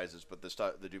redundant prizes, but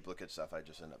the duplicate stuff I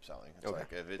just end up selling. It's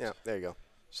like if it's, yeah, there you go.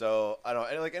 So I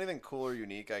don't like anything cool or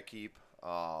unique I keep.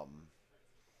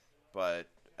 But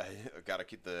I got to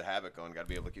keep the habit going. Got to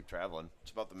be able to keep traveling.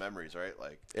 It's about the memories, right?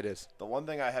 Like it is. The one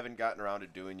thing I haven't gotten around to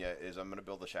doing yet is I'm gonna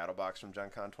build a shadow box from Gen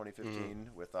Con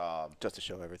 2015 with just to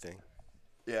show everything.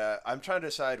 Yeah, I'm trying to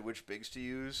decide which bigs to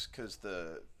use because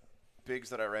the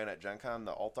bigs that I ran at Gen Con,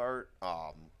 the alt art,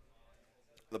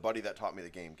 the buddy that taught me the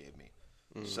game gave me.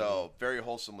 So very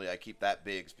wholesomely, I keep that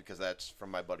bigs because that's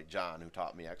from my buddy John who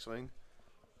taught me X-Wing.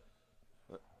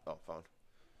 Oh, phone.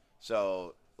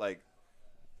 So like,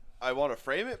 I want to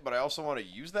frame it, but I also want to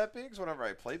use that bigs whenever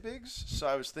I play bigs. So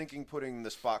I was thinking putting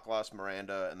the Spot Gloss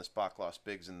Miranda and the Spot Gloss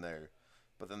bigs in there,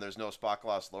 but then there's no Spot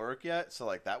Gloss Lorik yet, so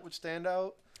like that would stand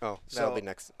out. Oh, that'll be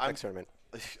next tournament.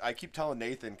 I keep telling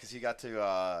Nathan because he gets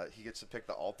to pick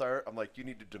the alt art. I'm like, you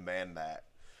need to demand that.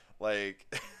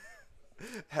 Like,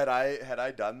 had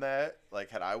I done that,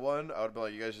 like had I won, I would be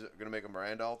like, you guys are gonna make a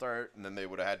Miranda alt art, and then they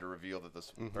would have had to reveal that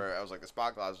this. Or I was like, the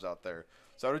Spot Gloss is out there,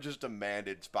 so I would have just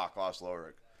demanded Spot Gloss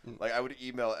Lorik. Like I would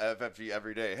email FFG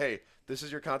every day, hey, this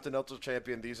is your Continental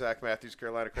Champion, the Zach Matthews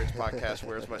Carolina Crates podcast.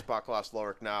 Where's my Spot Gloss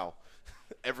Lorik now?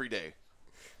 Every day.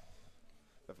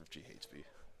 FFG hates me.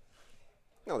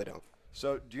 No, they don't.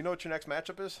 So, do you know what your next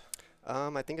matchup is?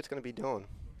 I think it's going to be Dylan.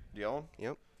 Dylan?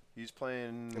 Yep. He's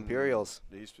playing Imperials.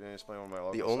 He's playing one of my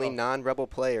locals. The only non-rebel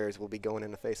players will be going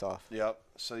in a face-off. Yep.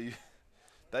 So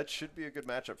that should be a good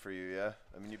matchup for you. Yeah.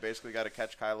 I mean, you basically got to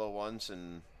catch Kylo once,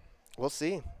 and we'll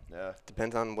see. Yeah.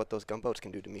 Depends on what those gunboats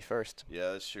can do to me first.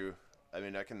 Yeah, that's true. I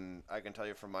mean, I can tell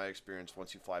you from my experience,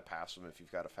 once you fly past them, if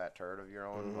you've got a fat turret of your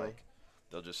own, like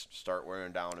they'll just start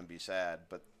wearing down and be sad.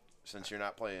 But since you're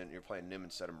playing Nim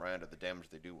instead of Miranda, the damage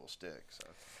they do will stick. So.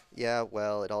 Yeah,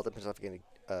 well, it all depends on if I get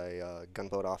a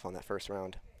gunboat off on that first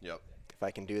round. Yep. If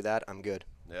I can do that, I'm good.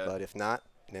 Yeah. But if not,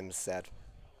 Nim's sad.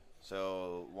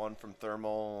 So 1 from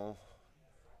Thermal,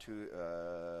 2.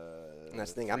 And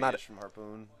that's the thing. From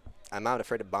Harpoon. I'm not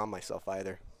afraid to bomb myself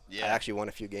either. Yeah. I actually won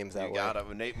a few games that way. You got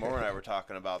it. Nate Moore and I were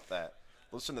talking about that.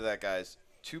 Listen to that, guys.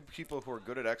 2 people who are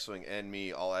good at X-Wing and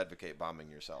me all advocate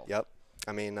bombing yourself. Yep.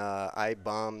 I mean, I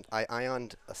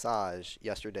ioned Asajj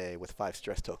yesterday with 5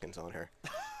 stress tokens on her.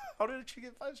 How did she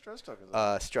get 5 stress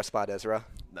tokens? Stress spot Ezra.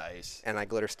 Nice. And I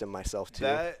glitter stim myself too.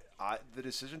 The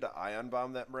decision to ion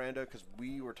bomb that Miranda, because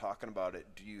we were talking about it.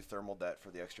 Do you thermal det for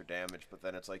the extra damage? But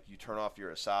then it's like you turn off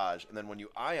your Asajj, and then when you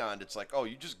ioned, it's like, oh,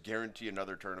 you just guarantee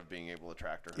another turn of being able to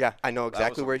track her. Yeah, I know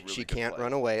exactly where she can't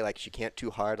run away. Like she can't too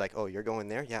hard. Like, oh, you're going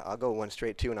there. Yeah, I'll go 1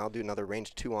 straight 2, and I'll do another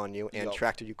range 2 on you and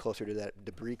tractor you closer to that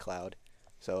debris cloud.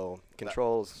 So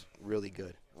control's really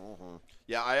good.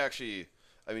 Yeah,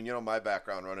 I mean, you know my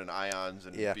background running ions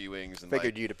and B-wings, and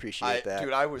figured you'd appreciate that.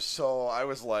 Dude, I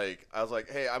was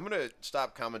like, hey, I'm gonna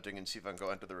stop commenting and see if I can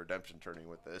go into the redemption tourney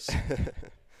with this.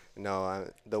 No,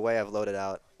 the way I've loaded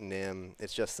out Nim,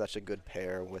 it's just such a good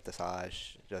pair with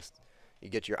Asajj. Just you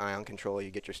get your ion control, you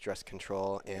get your stress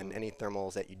control, and any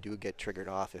thermals that you do get triggered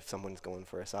off if someone's going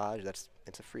for Asajj,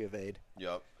 it's a free evade.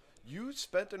 Yep. You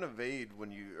spent an evade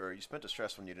you spent a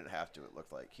stress when you didn't have to. It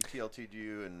looked like he TLT'd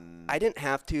you, and I didn't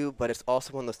have to, but it's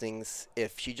also one of those things.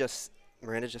 If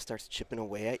Miranda just starts chipping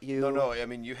away at you. No. I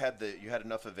mean, you had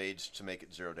enough evades to make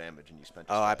it 0 damage, and you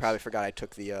spent. I probably forgot I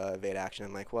took the evade action.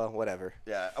 I'm like, well, whatever.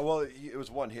 Yeah. Well, it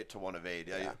was 1 hit to 1 evade.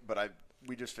 Yeah. But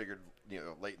we just figured,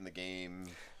 late in the game.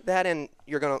 That and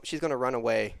she's gonna run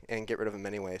away and get rid of him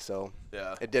anyway. So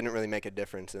yeah, it didn't really make a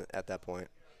difference at that point.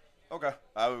 Okay.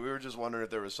 We were just wondering if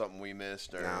there was something we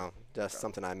missed or. No, just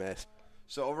something I missed.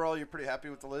 So overall, you're pretty happy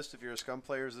with the list. If you're a Scum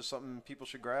player, is this something people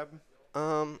should grab?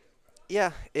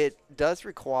 Yeah, it does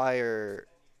require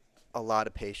a lot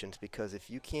of patience because if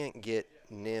you can't get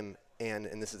Nim and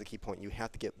this is the key point, you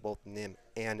have to get both Nim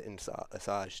and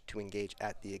Asajj to engage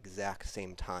at the exact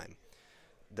same time.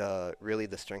 Really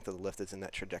the strength of the lift is in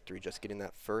that trajectory. Just getting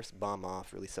that first bomb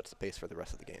off really sets the pace for the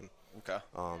rest of the game. Okay.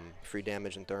 Free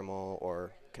damage and thermal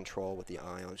or control with the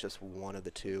ions, just one of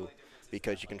the two,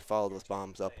 because you can follow those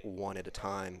bombs up one at a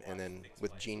time, and then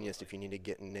with Genius, if you need to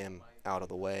get Nim out of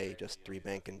the way, just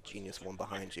 3-bank and Genius one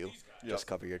behind you. Yep. Just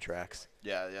cover your tracks.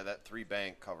 Yeah, that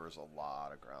 3-bank covers a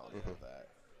lot of ground with that.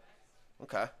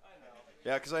 Okay.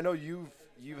 Yeah, because I know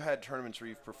you've had tournaments where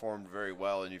you've performed very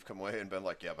well, and you've come away and been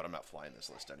like, yeah, but I'm not flying this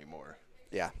list anymore.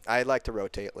 Yeah, I like to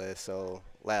rotate lists. So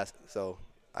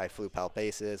I flew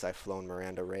Palpaces, I've flown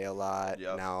Miranda Ray a lot.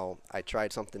 Yep. Now I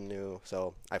tried something new,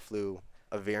 so I flew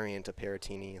a variant of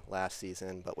Paratini last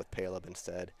season, but with Paleb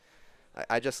instead.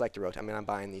 I just like to rotate. I mean, I'm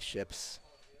buying these ships.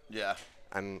 Yeah.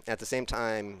 I'm at the same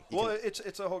time. Well,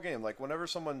 it's a whole game. Like whenever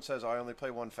someone says I only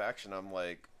play one faction, I'm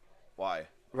like, why?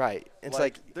 Right. It's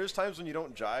like there's times when you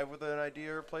don't jive with an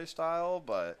idea or play style,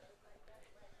 but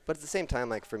at the same time,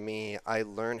 like for me, I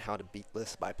learn how to beat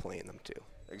lists by playing them too.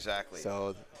 Exactly.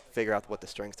 So figure out what the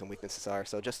strengths and weaknesses are.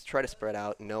 So just try to spread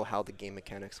out, know how the game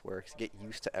mechanics works, get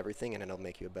used to everything, and it'll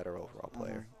make you a better overall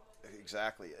player.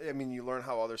 Exactly. I mean, you learn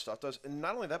how other stuff does, and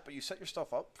not only that, but you set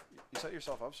yourself up. You set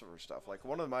yourself up for stuff. Like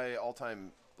one of my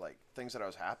all-time things that I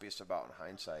was happiest about in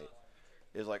hindsight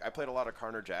is I played a lot of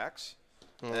Karner Jacks,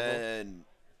 and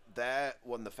that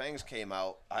when the Fangs came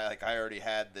out, I already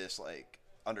had this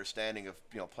understanding of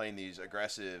playing these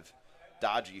aggressive,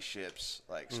 dodgy ships.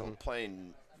 So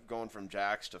going from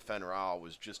Jacks to Fen Rao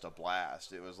was just a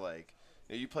blast. It was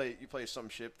you play some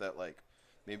ship that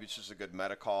maybe it's just a good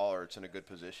meta call or it's in a good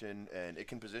position, and it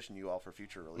can position you all for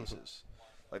future releases.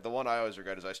 The one I always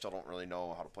regret is I still don't really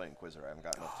know how to play Inquisitor. I haven't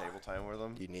got enough table time with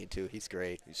him. You need to. He's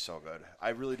great. He's so good. I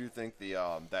really do think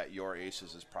that Your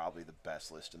Aces is probably the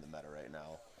best list in the meta right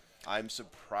now. I'm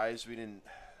surprised we didn't.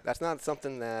 That's not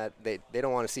something that they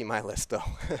don't want to see my list though.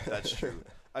 That's true.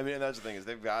 I mean, and that's the thing is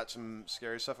they've got some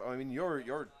scary stuff. I mean,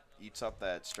 your eats up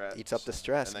that stress. Eats up the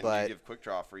stress, and then but you give quick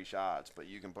draw free shots, but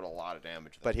you can put a lot of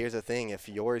damage. But here's the thing: if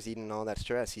yours eating all that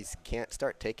stress, he can't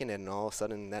start taking it, and all of a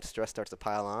sudden that stress starts to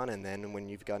pile on, and then when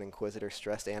you've got Inquisitor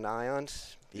stressed and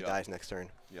ions, he dies next turn.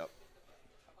 Yep.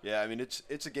 Yeah, I mean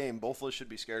it's a game. Both lists should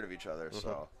be scared of each other.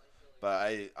 So,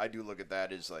 but I do look at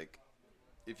that as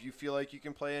if you feel like you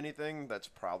can play anything, that's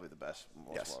probably the best,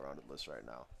 most well-rounded list right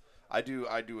now. I do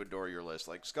adore your list.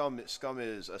 Scum is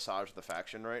Asajj the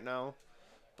faction right now,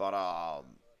 but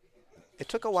it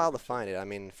took a while to find it. I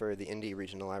mean, for the Indie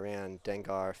regional, I ran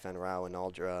Dengar, Fen Rao, and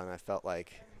Aldra, and I felt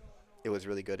like it was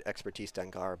really good expertise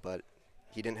Dengar, but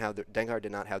Dengar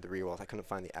did not have the rerolls. I couldn't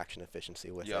find the action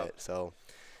efficiency with it, so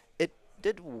it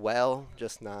did well,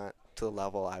 just not to the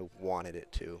level I wanted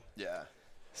it to. Yeah.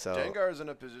 So Dengar is in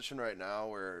a position right now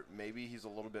where maybe he's a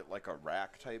little bit like a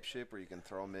rack type ship where you can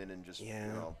throw him in and just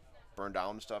burn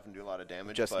down stuff and do a lot of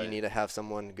damage. Just you need to have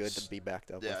someone good to be backed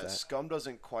up with that. Scum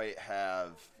doesn't quite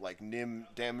have Nim.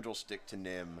 Damage will stick to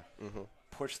Nim.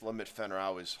 Push limit Fen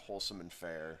Rao is wholesome and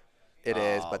fair. It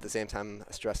is, but at the same time,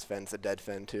 a stress Fen's a dead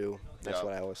Fen too. That's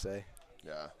what I always say.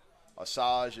 Yeah,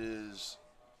 Asajj is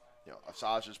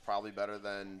probably better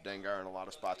than Dengar in a lot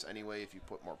of spots anyway. If you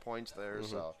put more points there,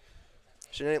 so.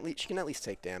 She can at least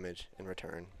take damage in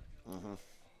return.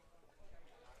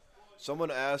 Someone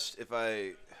asked if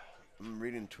I'm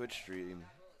reading Twitch stream.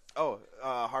 Oh,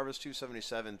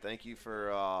 Harvest277. Thank you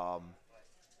for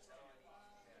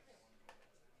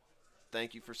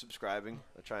subscribing.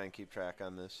 I'll try and keep track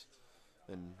on this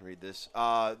and read this.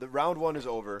 The round one is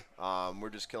over. We're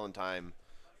just killing time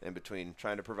in between,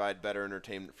 trying to provide better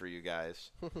entertainment for you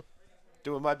guys.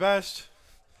 Doing my best.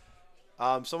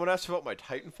 Someone asked about my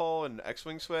Titanfall and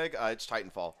X-Wing swag. It's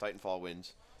Titanfall. Titanfall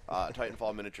wins.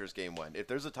 Titanfall miniatures game win. If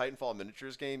there's a Titanfall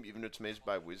miniatures game, even if it's made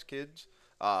by WizKids,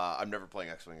 I'm never playing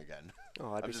X-Wing again.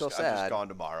 Oh, I'd be so sad. I'm just gone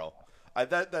tomorrow.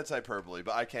 That's hyperbole,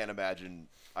 but I can't imagine.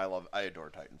 I adore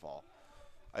Titanfall.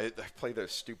 I play the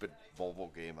stupid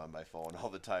Volvo game on my phone all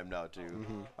the time now too.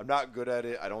 I'm not good at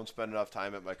it. I don't spend enough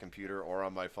time at my computer or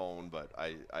on my phone, but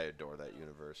I adore that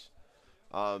universe.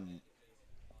 Did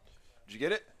you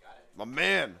get it? My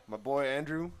man, my boy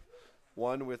Andrew,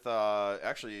 won with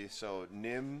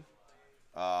Nim,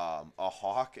 a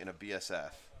Hawk, and a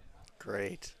BSF.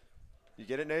 Great. You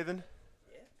get it, Nathan?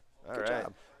 Yeah. All Good right.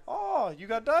 job. Oh, you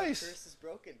got dice. Curse is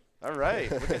broken. All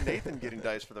right. Look at Nathan getting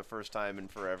dice for the first time in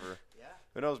forever. Yeah.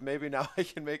 Who knows? Maybe now I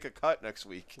can make a cut next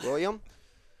week. William?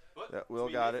 What? Yeah, Will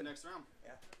We got made it. the next round.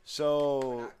 So,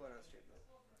 Not going on stream, though.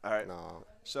 All right. No.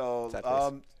 So, Sad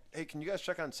face. hey, can you guys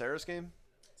check on Sarah's game?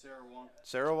 Sarah won.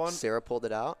 Sarah won? Sarah pulled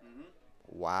it out?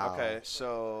 Wow. Okay,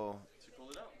 so... She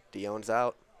pulled it out. Dion's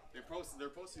out. They're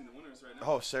posting the winners right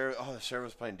now. Oh, Sarah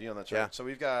was playing Dion, that's Yeah. right. So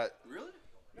we've got... Really?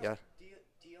 Yeah.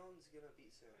 Dion's gonna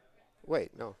beat Sarah.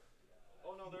 Wait, no.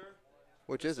 Oh no, they're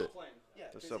Which is still it? playing. Yeah,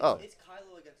 Just 'cause so- it's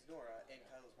Kylo against Nora, and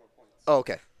Kylo's more points. Oh,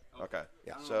 okay. Okay.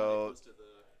 Yeah. I don't know So... when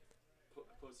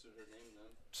they posted her name then.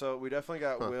 So we definitely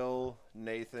got Huh. Will,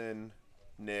 Nathan,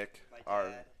 Nick, My our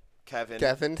dad. Kevin,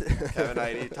 Kevin. Kevin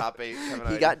ID, top 8. Kevin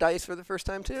He ID. got dice for the first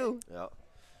time, too. Yeah.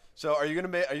 So are you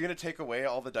gonna take away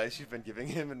all the dice you've been giving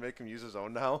him and make him use his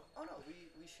own now? Oh no, we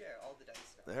share all the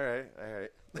dice. All right.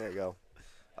 There you go.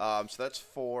 So that's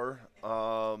 4.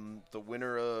 The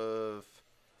winner of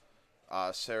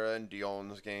Sarah and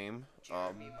Dion's game.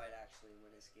 Jeremy might actually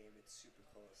win his game. It's super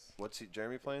close. What's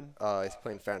Jeremy playing? He's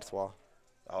playing Francois.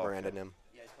 Oh, Miranda okay. Nim.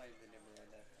 Yeah, he's playing the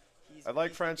Miranda. I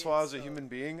like Francois as a human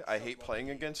being. I hate playing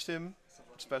against him,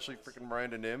 especially freaking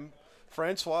Miranda Nim.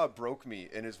 Francois broke me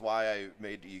and is why I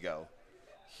made Ego.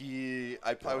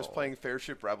 I was playing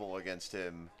Fairship Rebel against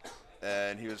him,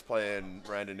 and he was playing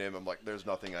Miranda Nim. I'm like, there's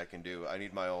nothing I can do. I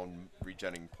need my own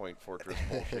regenning Point Fortress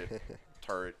bullshit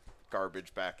turret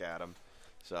garbage back at him.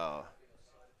 So,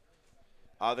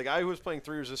 the guy who was playing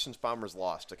 3 Resistance Bombers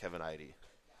lost to Kevin ID.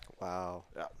 Wow.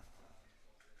 Yeah.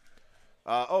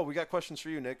 We got questions for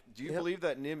you, Nick. Do you believe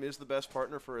that Nim is the best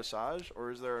partner for Asajj,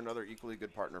 or is there another equally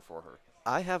good partner for her?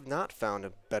 I have not found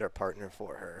a better partner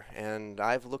for her, and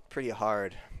I've looked pretty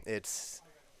hard. It's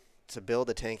to build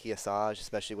a tanky Asajj,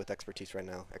 especially with expertise right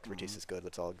now. Expertise is good.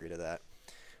 Let's all agree to that.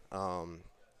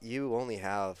 You only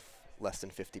have less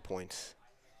than 50 points,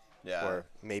 or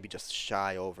maybe just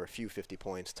shy over a few 50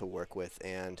 points to work with,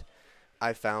 and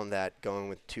I found that going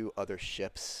with 2 other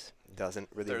ships doesn't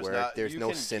really work. There's no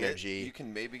synergy. You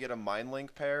can maybe get a Mind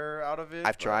Link pair out of it.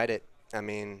 I've tried it. I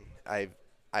mean,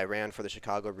 I ran for the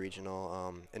Chicago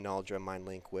Regional Inaldra Mind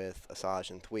Link with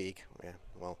Asajj and Thweek. Yeah,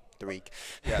 well, Thweek.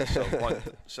 Yeah,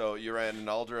 so you ran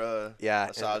Inaldra,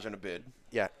 Asajj, and a bid.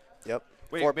 Yeah, yep.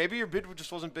 Wait, maybe your bid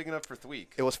just wasn't big enough for Thweek.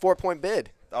 It was 4-point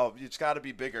bid. Oh, it's got to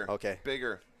be bigger. Okay.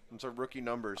 Bigger. Those are rookie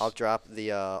numbers. I'll drop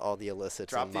the all the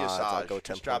elicits Drop and the mods. I'll Asajj. go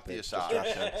 10 Just drop the bid. Asajj. Just drop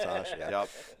the Asajj, yeah. Yep.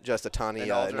 Just a Tani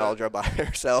Inaldra. Inaldra by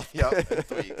herself. Yep.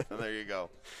 Thweek. And there you go.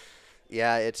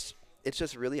 Yeah, it's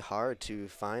just really hard to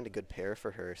find a good pair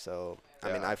for her. So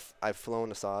I mean, I've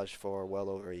flown Asajj for well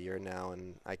over a year now,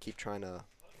 and I keep trying to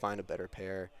find a better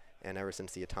pair. And ever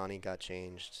since the Atani got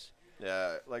changed,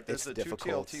 yeah, like there's the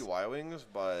difficult. 2 TLT Y-wings,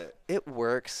 but it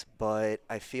works. But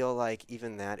I feel like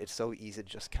even that, it's so easy to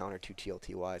just counter 2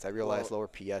 TLTYs. I realize lower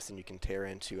PS and you can tear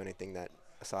into anything that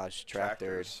Asajj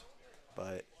tractored,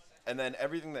 but. And then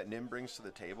everything that Nim brings to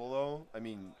the table, though, I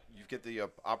mean, you get the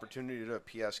opportunity to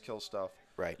PS kill stuff.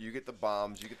 Right. You get the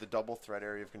bombs. You get the double threat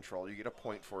area of control. You get a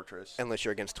Point Fortress. Unless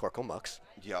you're against Torko Mux.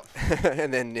 Yep.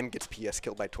 And then Nim gets PS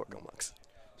killed by Torko Mux.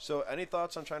 So any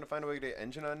thoughts on trying to find a way to get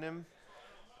engine on Nim?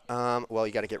 Well,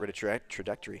 you got to get rid of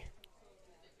trajectory.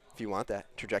 If you want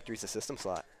that. Trajectory's a system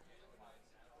slot.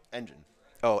 Engine.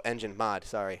 Oh, engine mod,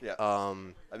 sorry. Yeah.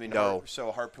 I mean, no.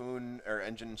 So harpoon or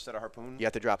engine instead of harpoon? You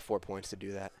have to drop 4 points to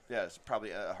do that. Yeah, it's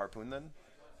probably a harpoon then?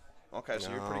 Okay,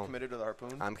 so you're pretty committed to the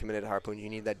harpoon? I'm committed to harpoon. You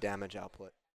need that damage output.